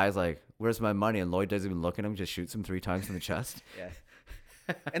 and the guy's like, "Where's my money?" And Lloyd doesn't even look at him, just shoots him 3 times in the chest. Yeah.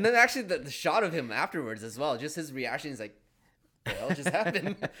 And then actually the shot of him afterwards as well, just his reaction is like, what the hell just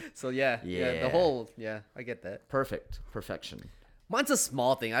happened? So yeah, the Yeah. whole, I get that. Perfection. Mine's a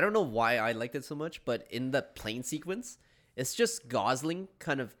small thing. I don't know why I liked it so much, but in the plane sequence, it's just Gosling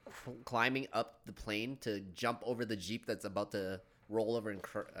kind of climbing up the plane to jump over the Jeep that's about to roll over and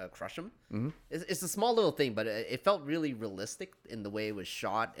crush him. Mm-hmm. It's a small little thing, but it felt really realistic in the way it was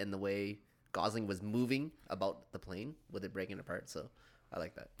shot and the way Gosling was moving about the plane with it breaking apart. So I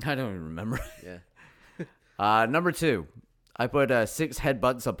like that. I don't even remember. Yeah. Number 2, I put 6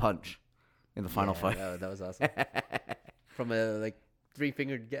 headbutts a punch in the final fight. That was awesome. From a like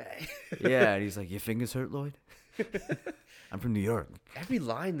 3-fingered guy. Yeah, and he's like, "Your fingers hurt, Lloyd?" I'm from New York. Every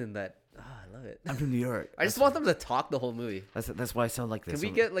line in that, I love it. I'm from New York. I just want them to talk the whole movie. That's why I sound like this. Can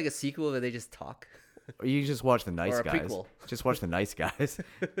we get like a sequel where they just talk? Or you just watch the Nice Or a Guys. prequel. Just watch the Nice Guys.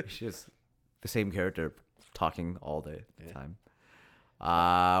 It's just the same character talking all the time.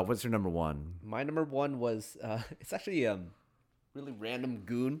 What's your number 1? My number 1 was it's actually really random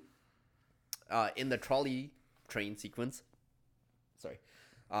goon in the trolley train sequence. Sorry.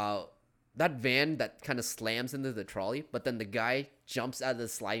 That van that kind of slams into the trolley, but then the guy jumps out of the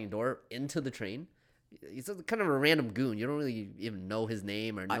sliding door into the train. He's kind of a random goon. You don't really even know his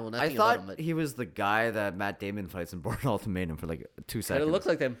name or know I nothing thought about him. But he was the guy that Matt Damon fights in Bourne Ultimatum for like 2 could seconds. have looked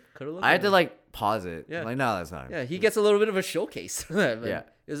like them. Could have looked. I had like to them. like pause it. Yeah. Like, no, that's not him. Yeah, he gets a little bit of a showcase. But Yeah.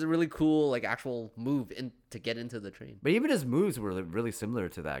 it was a really cool like actual move in to get into the train. But even his moves were really similar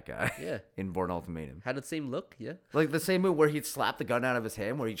to that guy. Yeah. In Bourne Ultimatum. Had the same look. Yeah. Like the same move where he'd slap the gun out of his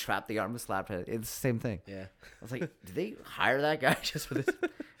hand, where he trapped the arm and slapped it. It's the same thing. Yeah. I was like, did they hire that guy just for this?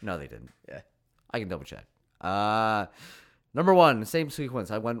 No, they didn't. Yeah. I can double check. Number 1, same sequence.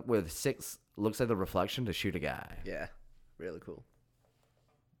 I went with 6 looks like the reflection to shoot a guy. Yeah. Really cool.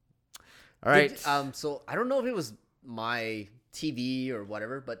 All right. So I don't know if it was my TV or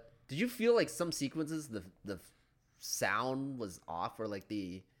whatever, but did you feel like some sequences the sound was off, or like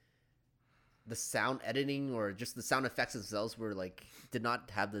the sound editing or just the sound effects themselves were like did not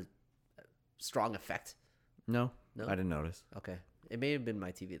have the strong effect? No, No? I didn't notice. Okay, it may have been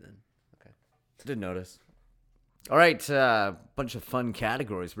my TV then. Okay. Didn't notice. All right, bunch of fun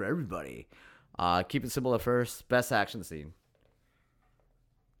categories for everybody. Keep it simple at first. Best action scene.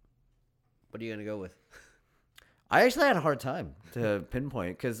 What are you gonna go with? I actually had a hard time to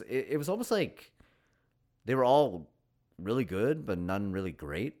pinpoint because it was almost like they were all really good, but none really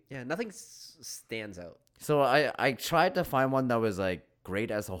great. Yeah, nothing stands out. So I tried to find one that was like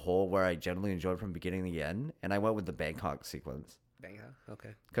great as a whole, where I generally enjoyed from beginning to the end, and I went with the Bangkok sequence. Bangkok. Okay.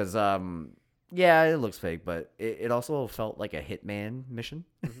 Because yeah, it looks fake, but it also felt like a Hitman mission,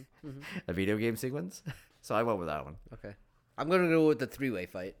 a video game sequence. So I went with that one. Okay. I'm gonna go with the 3-way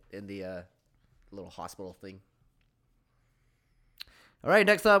fight in the little hospital thing. All right,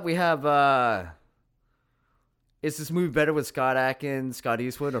 next up we have. Is this movie better with Scott Adkins, Scott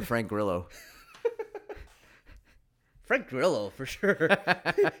Eastwood, or Frank Grillo? Frank Grillo for sure.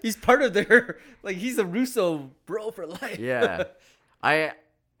 He's part of their he's a Russo bro for life. Yeah,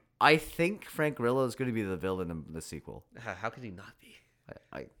 I think Frank Grillo is going to be the villain in the sequel. How could he not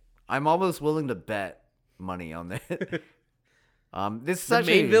be? I'm almost willing to bet money on that. This is The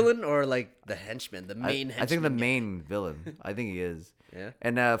actually, main villain or like the henchman? The main henchman. I think the main villain. I think he is. Yeah.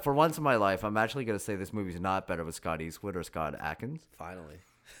 And for once in my life, I'm actually going to say this movie's not better with Scott Eastwood or Scott Adkins. Finally.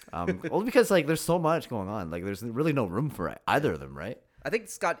 Only because there's so much going on. There's really no room for either of them, right? I think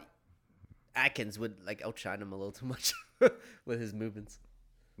Scott Adkins would outshine him a little too much with his movements.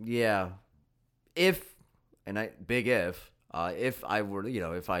 Yeah. If I were,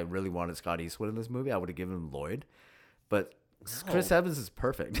 if I really wanted Scott Eastwood in this movie, I would have given him Lloyd. But Chris Evans is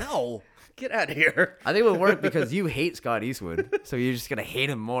perfect. No, get out of here. I think it would work because you hate Scott Eastwood, so you're just gonna hate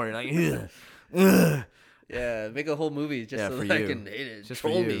him more. You're like, ugh, ugh. Yeah, make a whole movie just so for that I you. can hate it. Just for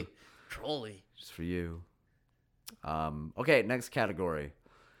Troll you. me. Trolly. Just for you. Okay, next category.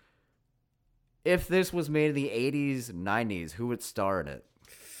 If this was made in the 80s, 90s, who would star in it?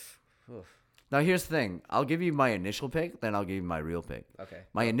 Oof. Now, here's the thing. I'll give you my initial pick, then I'll give you my real pick. Okay.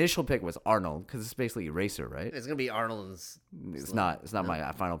 My initial pick was Arnold, because it's basically Eraser, right? It's gonna be Arnold's. It's not my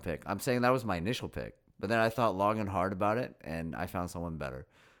final pick. I'm saying that was my initial pick. But then I thought long and hard about it, and I found someone better.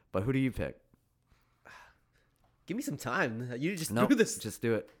 But who do you pick? Give me some time. You just No, do this. just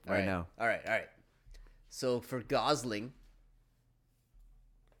do it right now. All right. So for Gosling,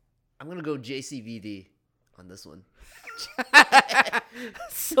 I'm gonna go JCVD on this one.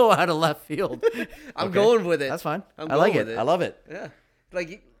 So out of left field. I'm Okay. going with it. That's fine. I'm I like going it. with I love it. Yeah,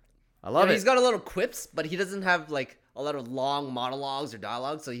 I love it. He's got a lot of quips, but he doesn't have a lot of long monologues or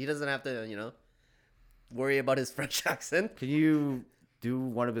dialogue, so he doesn't have to worry about his French accent. Can you do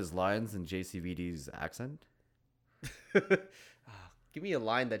one of his lines in JCVD's accent? Give me a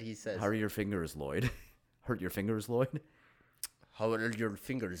line that he says. How are your fingers, Lloyd? Hurt your fingers, Lloyd? How are your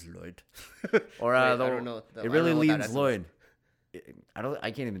fingers, Lloyd? Or Wait, I don't know. I It don't really know what that leans accent Lloyd.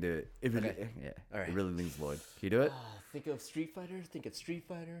 I can't even do it. It really, Okay. yeah. All right. It really leans Lloyd. Can you do it? Think of Street Fighter. Think of Street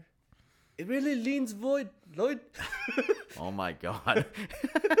Fighter. It really leans Lloyd. Oh my god.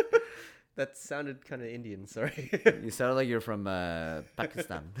 That sounded kind of Indian. Sorry. You sound like you're from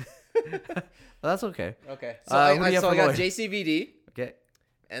Pakistan. Well, that's okay. Okay. So who do you have I for got Lloyd? JCVD, Okay.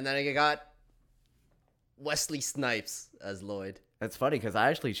 and then I got Wesley Snipes as Lloyd. That's funny because I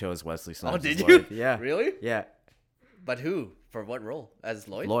actually chose Wesley Snipes. Oh, did as you? Lloyd. Yeah. Really? Yeah. But who? For what role? As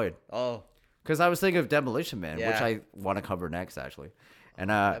Lloyd? Lloyd. Oh, Because I was thinking of Demolition Man, which Yeah. I want to cover next, actually. And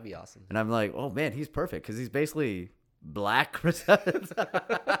that'd be awesome. and I'm like, oh man, he's perfect because he's basically black Chris Evans.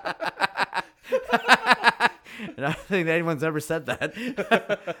 And I don't think anyone's ever said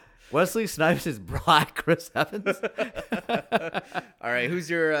that. Wesley Snipes is black Chris Evans. All right, who's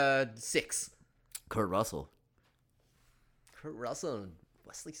your 6? Kurt Russell. Kurt Russell and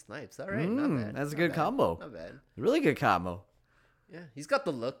Wesley Snipes. All right, not bad. That's a not good bad, combo. Not bad. Really good combo. Yeah, he's got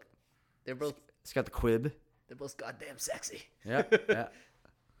the look. They're both He's got the quib. goddamn sexy. Yeah, yeah.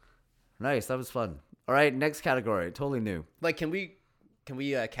 Nice, that was fun. All right, next category, totally new. Like, can we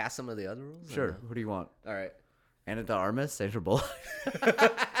cast some of the other roles? or Sure. no? Who do you want? All right. Anna de Armas, Sandra Bullock.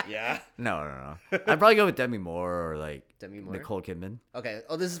 Yeah. No. I'd probably go with Demi Moore or Demi Moore. Nicole Kidman. Okay.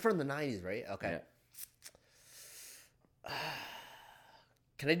 Oh, this is from the 90s, right? Okay. Yeah.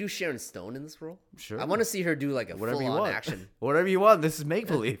 Can I do Sharon Stone in this role? Sure. I want to see her do like a Whatever you full-on want. action. Whatever you want. This is make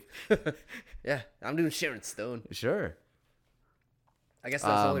believe. Yeah, I'm doing Sharon Stone. Sure. I guess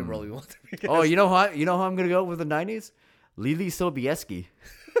that's the only role you want to be. Oh, you know what? You know how I'm gonna go with the '90s? Lily Sobieski.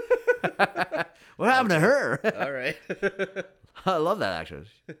 What happened to her? All right. I love that actress.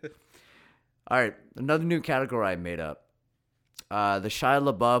 All right, another new category I made up. The Shia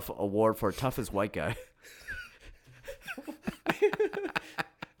LaBeouf Award for Toughest White Guy.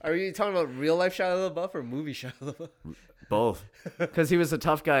 Are you talking about real life Shia LaBeouf or movie Shia LaBeouf? Both. Because he was a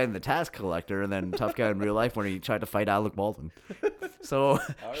tough guy in The Tax Collector and then tough guy in real life when he tried to fight Alec Baldwin. So,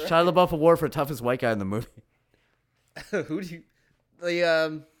 Shia LaBeouf Award for Toughest White Guy in the movie. Who do you?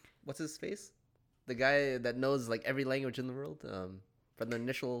 The what's his face? The guy that knows like every language in the world. From the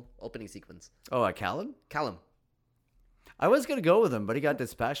initial opening sequence. Oh, Callum? Callum. I was going to go with him, but he got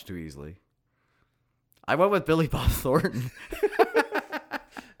dispatched too easily. I went with Billy Bob Thornton.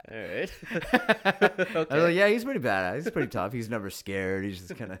 All right. I was like, yeah, he's pretty badass. He's pretty tough. He's never scared. He's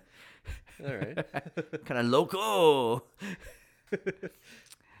just kind All right. of loco.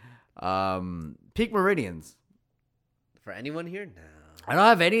 Peak Meridians. For anyone here? No. I don't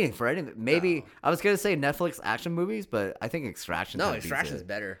have anything for anything. Maybe I was gonna say Netflix action movies, but I think Extraction. No, kinda beats Extraction's it.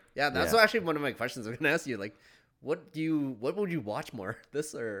 better. Yeah, that's actually one of my questions I'm gonna ask you. Like, what would you watch more,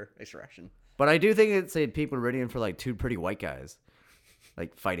 this or Extraction? But I do think it's a Peak Meridian for like two pretty white guys,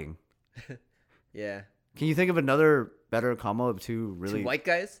 like fighting. Yeah. Can you think of another better combo of two really Two white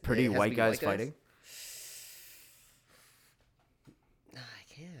guys? pretty It has to white be guys fighting? I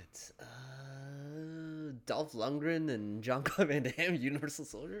can't. Dolph Lundgren and Jean-Claude Van Damme, Universal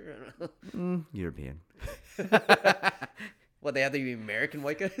Soldier? I don't know. European. What, they have to be American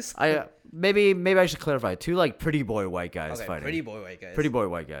white guys? Maybe I should clarify. Two like pretty boy white guys Okay, fighting. pretty boy white guys. Pretty boy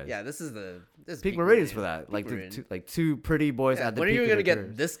white guys. Yeah, this is Peak Meridians for that. Like two pretty boys Yeah, at the when are peak you of gonna their get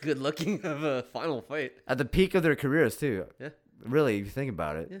careers. this good looking of a final fight? At the peak of their careers too. Yeah. Really, if you think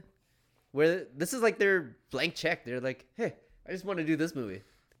about it. Yeah. Where this is like their blank check. They're like, hey, I just want to do this movie.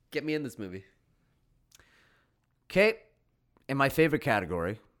 Get me in this movie. Okay, in my favorite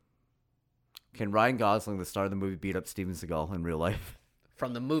category, can Ryan Gosling, the star of the movie, beat up Steven Seagal in real life?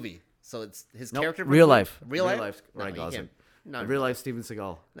 From the movie. So it's his Nope, character from real the movie? life. Real life? Ryan No, you Gosling. can't. No, In real life, Steven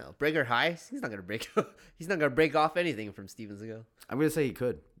Seagal. no. Breaker High. He's not gonna break. He's not gonna break off anything from Steven Seagal. I'm gonna say he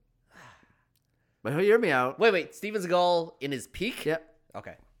could. But hear me out. Wait. Steven Seagal in his peak? Yep.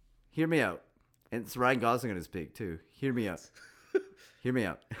 Okay. Hear me out. And it's Ryan Gosling at his peak too. Hear me out. Hear me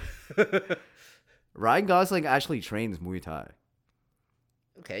out. Ryan Gosling actually trains Muay Thai.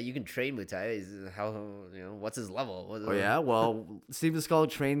 Okay, you can train Muay Thai. How what's his level? Oh yeah, well, Steven Seagal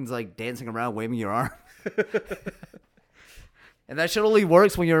trains like dancing around, waving your arm, and that shit only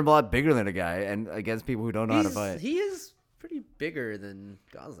works when you're a lot bigger than a guy and against people who don't know how to fight. He is pretty bigger than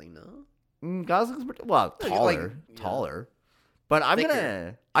Gosling, no? Gosling's pretty, well taller, but I'm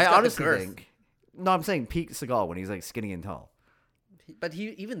thicker. I got the honestly girth. think. No, I'm saying peak Seagal when he's like skinny and tall. But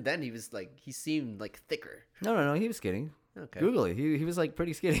even then he was like he seemed like thicker. No, he was skinny. Okay. Google it. He was like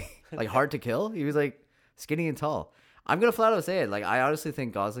pretty skinny, like hard to kill. He was like skinny and tall. I'm gonna flat out say it. Like I honestly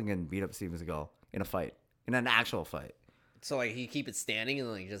think Gosling can beat up Steven Seagal in a fight, in an actual fight. So like he keep it standing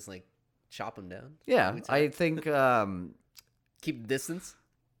and like just like chop him down. Yeah, Muay Thai? I think. Keep distance.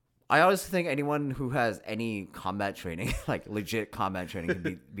 I honestly think anyone who has any combat training, like legit combat training,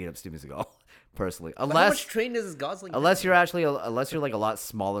 can beat up Steven Seagal. Personally, But how much trained is Gosling? unless you're like a lot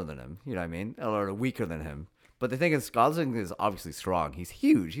smaller than him, you know what I mean, or weaker than him. But the thing is, Gosling is obviously strong. He's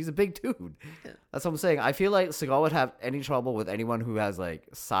huge. He's a big dude. Yeah. That's what I'm saying. I feel like Seagal would have any trouble with anyone who has like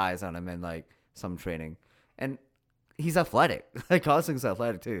size on him and like some training. And he's athletic. Like Gosling's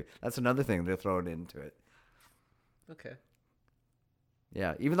athletic too. That's another thing they're throwing into it. Okay.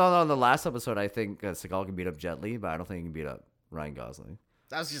 Yeah. Even though on the last episode, I think Seagal can beat up Jet Li, but I don't think he can beat up Ryan Gosling.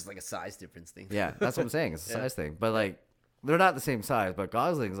 That was just like a size difference thing. Yeah, that's what I'm saying. It's a Yeah. size thing. But like, they're not the same size. But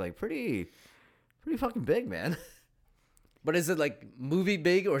Gosling's like pretty fucking big, man. But is it like movie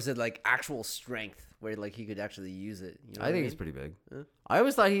big or is it like actual strength where like he could actually use it? You know I what think mean? he's pretty big. Yeah. I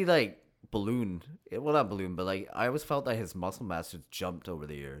always thought he like ballooned. Well, not ballooned, but like I always felt that his muscle mass just jumped over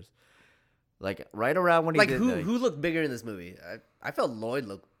the years. Like right around when he Like did. who looked bigger in this movie? I felt Lloyd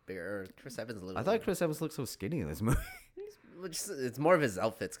looked bigger or Chris Evans looked. I thought Chris Evans looked so skinny in this movie. It's more of his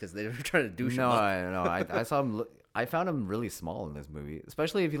outfits because they were trying to douche him No, up. I saw him. I found him really small in this movie,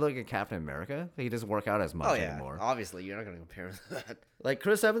 especially if you look at Captain America. He doesn't work out as much Oh yeah, anymore. obviously you're not gonna compare him to that. Like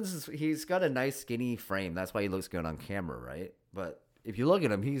Chris Evans, he's got a nice skinny frame. That's why he looks good on camera, right? But if you look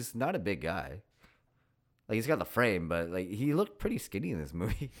at him, he's not a big guy. Like he's got the frame, but like he looked pretty skinny in this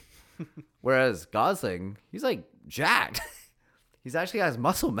movie. Whereas Gosling, he's like jacked. He's actually has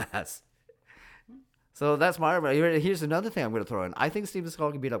muscle mass. So that's my. Here's another thing I'm going to throw in. I think Steven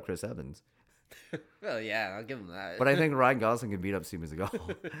Seagal can beat up Chris Evans, Well, yeah, I'll give him that. but I think Ryan Gosling can beat up Steven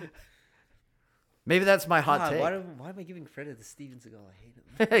Seagal. Maybe that's my hot God, take. why am I giving credit to Steven Seagal? I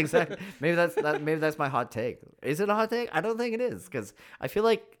hate him. Exactly. Maybe that's my hot take. Is it a hot take? I don't think it is because I feel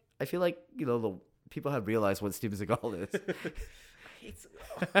like the people have realized what Steven Seagal is. I hate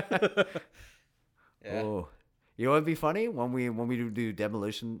Seagal. Yeah. Oh, you know what'd be funny when we do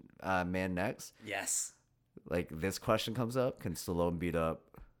Demolition Man next? Yes. Like this question comes up: can Stallone beat up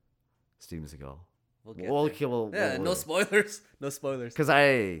Steven Seagal? We'll get We'll there. kill. Yeah, no spoilers. No spoilers. Because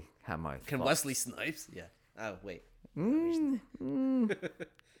I have my. Can thoughts. Wesley Snipes? Yeah. Oh wait.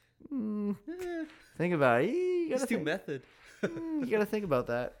 Think about it. You He's gotta too think, method. you gotta think about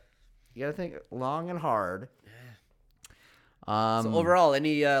that. You gotta think long and hard. So overall,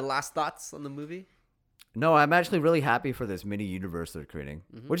 any last thoughts on the movie? No, I'm actually really happy for this mini universe they're creating,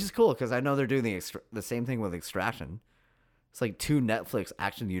 Mm-hmm. which is cool because I know they're doing the same thing with Extraction. It's like two Netflix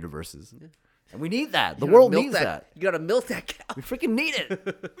action universes, and we need that. The You gotta world milk needs that. You gotta milk that cow. We freaking need it.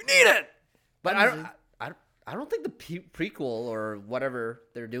 We need it. But I I don't think the prequel or whatever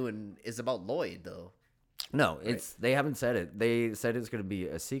they're doing is about Lloyd though. No, they haven't said it. They said it's going to be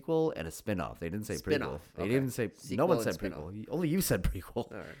a sequel and a spin-off. They didn't say prequel. Spin-off, They okay. didn't say Sequel no one and said spin-off. prequel. Only you said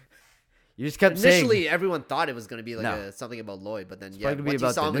prequel. All right. You just kept saying Initially, everyone thought it was going to be like No. something about Lloyd, but then probably gonna be once you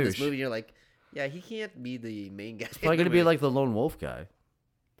about saw him in this Danush. movie, you're like, yeah, he can't be the main guy. it's probably going to be like the lone wolf guy.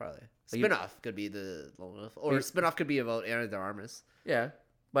 probably you- spin-off could be the Lone Wolf, or spin-off could be about Ana de Armas. Yeah,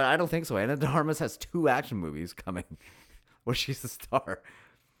 but I don't think so. Ana de Armas has 2 action movies coming where she's the star.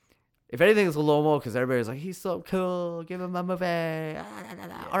 If anything, it's a lone wolf because everybody's like, he's so cool. Give him a movie.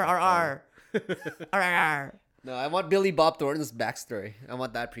 R. No, I want Billy Bob Thornton's backstory. I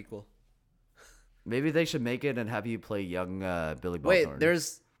want that prequel. Maybe they should make it and have you play young Billy Bob Wait, Thornton.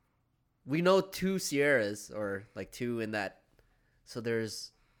 we know 2 Sierras, or like 2 in that. So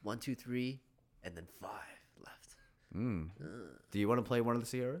there's 1, 2, 3, and then 5 left. Do you want to play one of the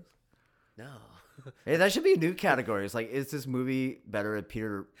Sierras? No. Hey, that should be a new category. It's like, is this movie better if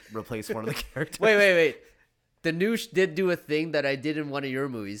Peter replaced one of the characters? Wait. Danush did do a thing that I did in one of your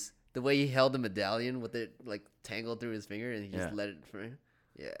movies. The way he held the medallion with it like tangled through his finger, and he just Yeah. let it through.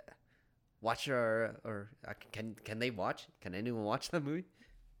 Yeah. Watch can they watch? Can anyone watch that movie?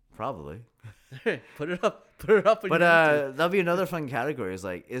 Probably. Put it up. Put it up. On But YouTube. that'll be another fun category. Is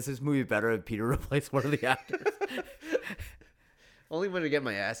like, is this movie better if Peter replaced one of the actors? Only when I get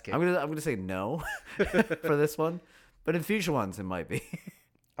my ass kicked. I'm gonna say no for this one, but in future ones it might be.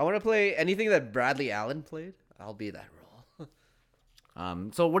 I want to play anything that Bradley Allen played. I'll be that role.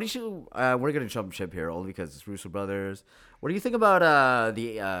 So what do you? We're gonna jump ship here only because it's Russo brothers. What do you think about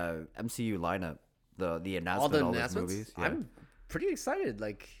the MCU lineup? The announcement, All the all these announcements. movies. Yeah. I'm pretty excited.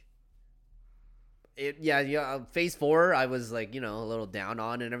 Like, Phase 4, I was like, a little down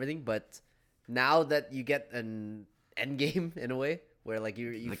on and everything, but now that you get an Endgame in a way where like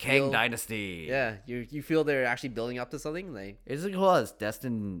you the feel, Kang Dynasty. yeah, you feel they're actually building up to something. Like, Is it cool as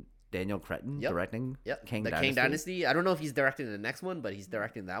Destin Daniel Cretton Yep. directing? yep, Kang the Dynasty. Kang Dynasty. I don't know if he's directing the next one, but he's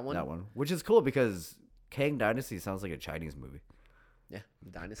directing that one. That one, which is cool because Kang Dynasty sounds like a Chinese movie. Yeah,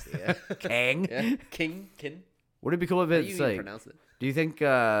 Dynasty. Yeah, Kang. yeah. Kin. Would it be cool if How do it's you even like? pronounce it? Do you think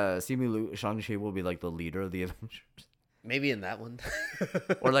Simu Shang-Chi will be like the leader of the Avengers, Maybe in that one.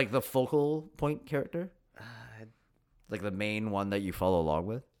 or like the focal point character, Uh, like the main one that you follow along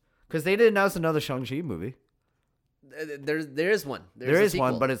with? Because they did announce another Shang-Chi movie. there is one. There's There a is one,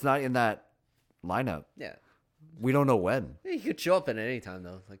 sequel. but it's not in that lineup. yeah. We don't know when. He could show up at any time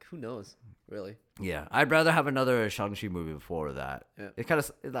though. Like, who knows? Really? Yeah, I'd rather have another Shang-Chi movie before that. Yeah. It kind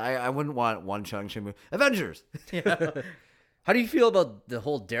of, I wouldn't want one Shang-Chi movie. Avengers. How do you feel about the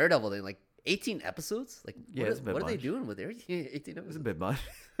whole Daredevil thing? Like 18 episodes? Like, Yeah, what, it's a bit what are they much. doing with 18 It's a episodes? bit much.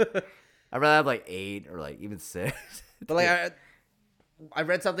 I'd rather have like 8 or like even 6. But like, I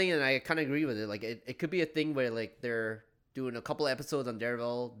read something and I kind of agree with it. Like, it could be a thing where like they're doing a couple episodes on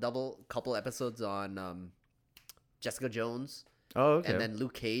Daredevil, couple episodes on Jessica Jones, Oh, okay. and then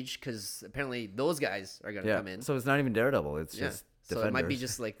Luke Cage, because apparently those guys are gonna yeah. come in. So it's not even Daredevil. It's Yeah. just So Defenders. it might be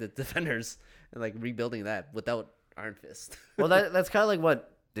just like the Defenders and like rebuilding that without Iron Fist. Well, that's kind of like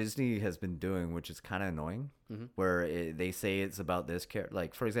what Disney has been doing, which is kind of annoying. Mm-hmm. Where they say it's about this character.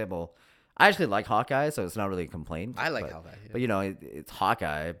 Like, for example, I actually like Hawkeye, so it's not really a complaint. I like but, Hawkeye, yeah. But it's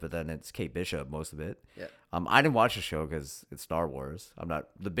Hawkeye, but then it's Kate Bishop most of it. Yeah. I didn't watch the show because it's Star Wars. I'm not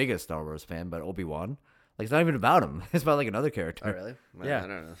the biggest Star Wars fan, but Obi-Wan, like, it's not even about him. It's about like another character. Oh, really? Well, Yeah. I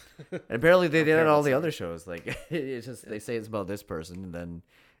don't know. And apparently they did it care on all about the Star other shows. Like, it's just they say it's about this person, and then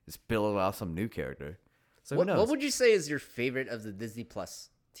it's building off some new character. So who knows? What would you say is your favorite of the Disney Plus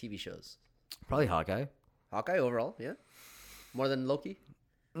TV shows? Probably Hawkeye. Hawkeye overall, yeah. More than Loki.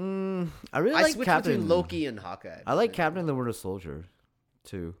 I really I like switched Captain between Loki and Hawkeye. I like Captain the Winter Soldier,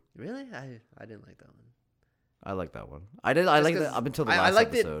 too. Really? I didn't like that one. I like that one. I like Just that 'cause up until the I last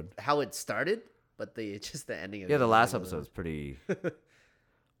liked episode. it how it started, but the ending. Of Yeah, it the was last like, episode's pretty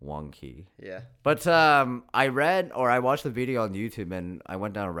wonky. Yeah. But I read or I watched the video on YouTube and I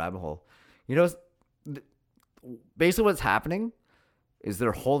went down a rabbit hole. You know, basically what's happening is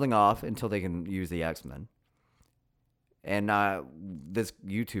they're holding off until they can use the X-Men. And this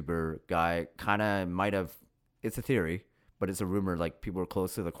YouTuber guy kind of might have, it's a theory, but it's a rumor, like people are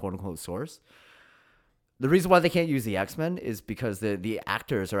close to the quote-unquote source. The reason why they can't use the X-Men is because the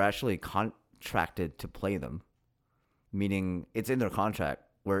actors are actually contracted to play them. Meaning it's in their contract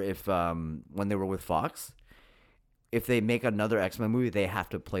where if when they were with Fox, if they make another X-Men movie, they have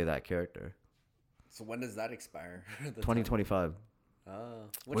to play that character. So when does that expire? 2025. Oh,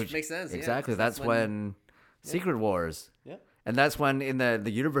 which makes sense. Exactly. Yeah, 'cause that's when Secret Wars. Yeah. And that's when in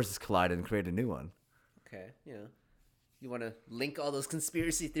the universes collide and create a new one. Okay. Yeah. you want to link all those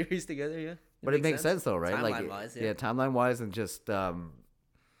conspiracy theories together, yeah. But it makes sense though, right? Timeline-wise, yeah. Timeline-wise, and just if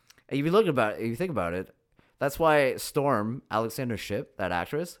you look about it, if you think about it, that's why Storm Alexander Shipp, that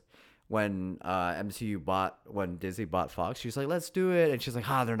actress, when when Disney bought Fox, she's like, let's do it, and she's like,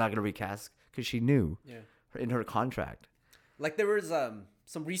 they're not gonna recast because she knew in her contract. Like there was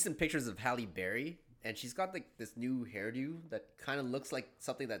some recent pictures of Halle Berry, and she's got like this new hairdo that kind of looks like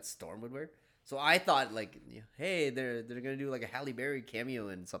something that Storm would wear. So I thought like, hey, they're gonna do like a Halle Berry cameo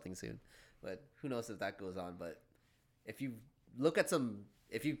in something soon, but who knows if that goes on. But if you look at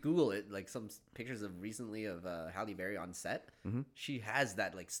if you Google it, like some pictures of recently of Halle Berry on set, she has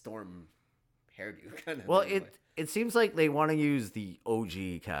that like Storm hairdo kind of. Well, it seems like they want to use the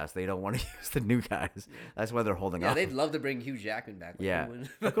OG cast. They don't want to use the new guys. Yeah. That's why they're holding off. Yeah, they'd love to bring Hugh Jackman back.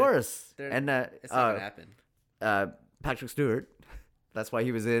 Of course. And it's not gonna happen. Patrick Stewart. That's why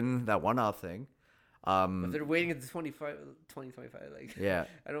he was in that one-off thing. But they're waiting until 2025. Like, yeah,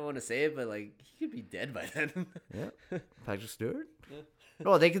 I don't want to say it, but like he could be dead by then. Yeah, Patrick Stewart. Yeah.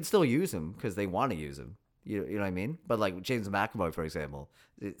 No, they can still use him because they want to use him. You know what I mean? But like James McAvoy, for example,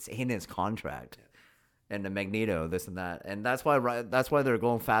 it's in his contract, and the Magneto, this and that, and that's why they're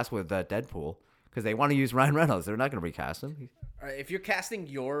going fast with Deadpool because they want to use Ryan Reynolds. They're not going to recast him. All right, if you're casting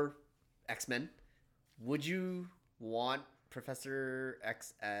your X-Men, would you want Professor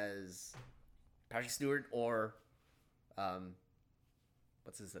X as Patrick Stewart or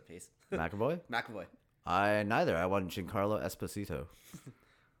what's his face? McAvoy? McAvoy. Neither. I want Giancarlo Esposito.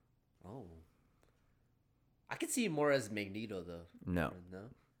 Oh. I could see him more as Magneto though.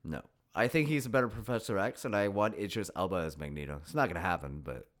 No. I think he's a better Professor X, and I want Idris Elba as Magneto. It's not gonna happen,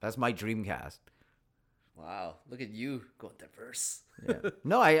 but that's my dream cast. Wow, look at you going diverse. Yeah.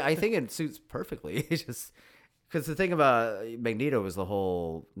 No, I think it suits perfectly. It's just because the thing about Magneto is the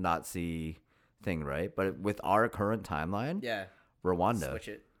whole Nazi thing, right? But with our current timeline, Rwanda, switch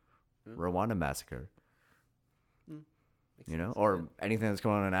it. Rwanda massacre. You know, or anything that's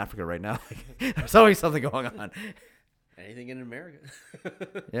going on in Africa right now. There's always something going on. Anything in America.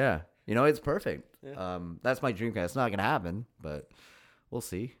 Yeah, it's perfect. Yeah. That's my dream cast. It's not gonna happen, but we'll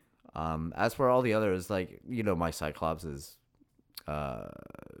see. As for all the others, like my Cyclops is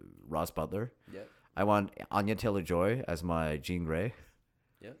Ross Butler. Yeah. I want Anya Taylor-Joy as my Jean Grey.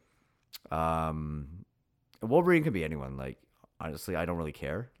 Yeah. Wolverine could be anyone. Like, honestly, I don't really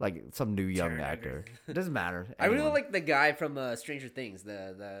care. Like some new young actor. It doesn't matter. I really like the guy from Stranger Things.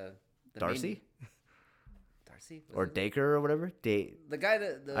 The Darcy. Darcy or Dacre or whatever. The guy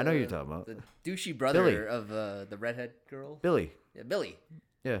that I know who you're talking about. The douchey brother Billy. Of the redhead girl. Billy. Yeah, Billy.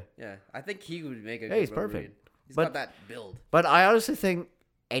 Yeah. Yeah, I think he would make a. Hey, he's Wolverine. Perfect. He's got that build. But I honestly think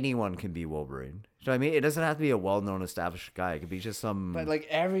anyone can be Wolverine. You know what I mean? It doesn't have to be a well-known, established guy. It could be just some. But like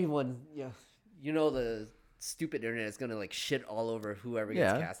everyone, the stupid internet is gonna like shit all over whoever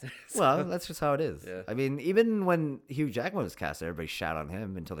gets casted. So. Well, that's just how it is. Yeah. I mean, even when Hugh Jackman was casted, everybody shat on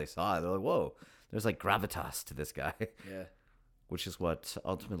him until they saw it. They're like, "Whoa, there's like gravitas to this guy." Yeah. Which is what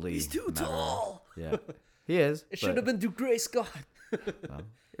ultimately. He's too tall. Yeah, he is. It should have been Gray Scott. Well,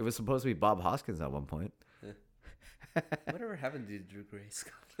 it was supposed to be Bob Hoskins at one point. Yeah. Whatever happened to Gray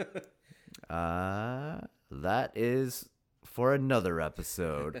Scott? That is for another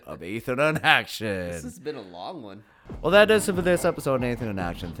episode of Ethan in Action. This has been a long one. Well, that does it for this episode of Ethan in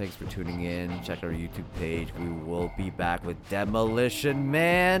Action. Thanks for tuning in. Check our YouTube page. We will be back with Demolition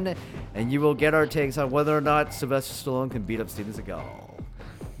Man, and you will get our takes on whether or not Sylvester Stallone can beat up Steven Seagal.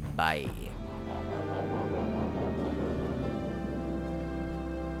 Bye.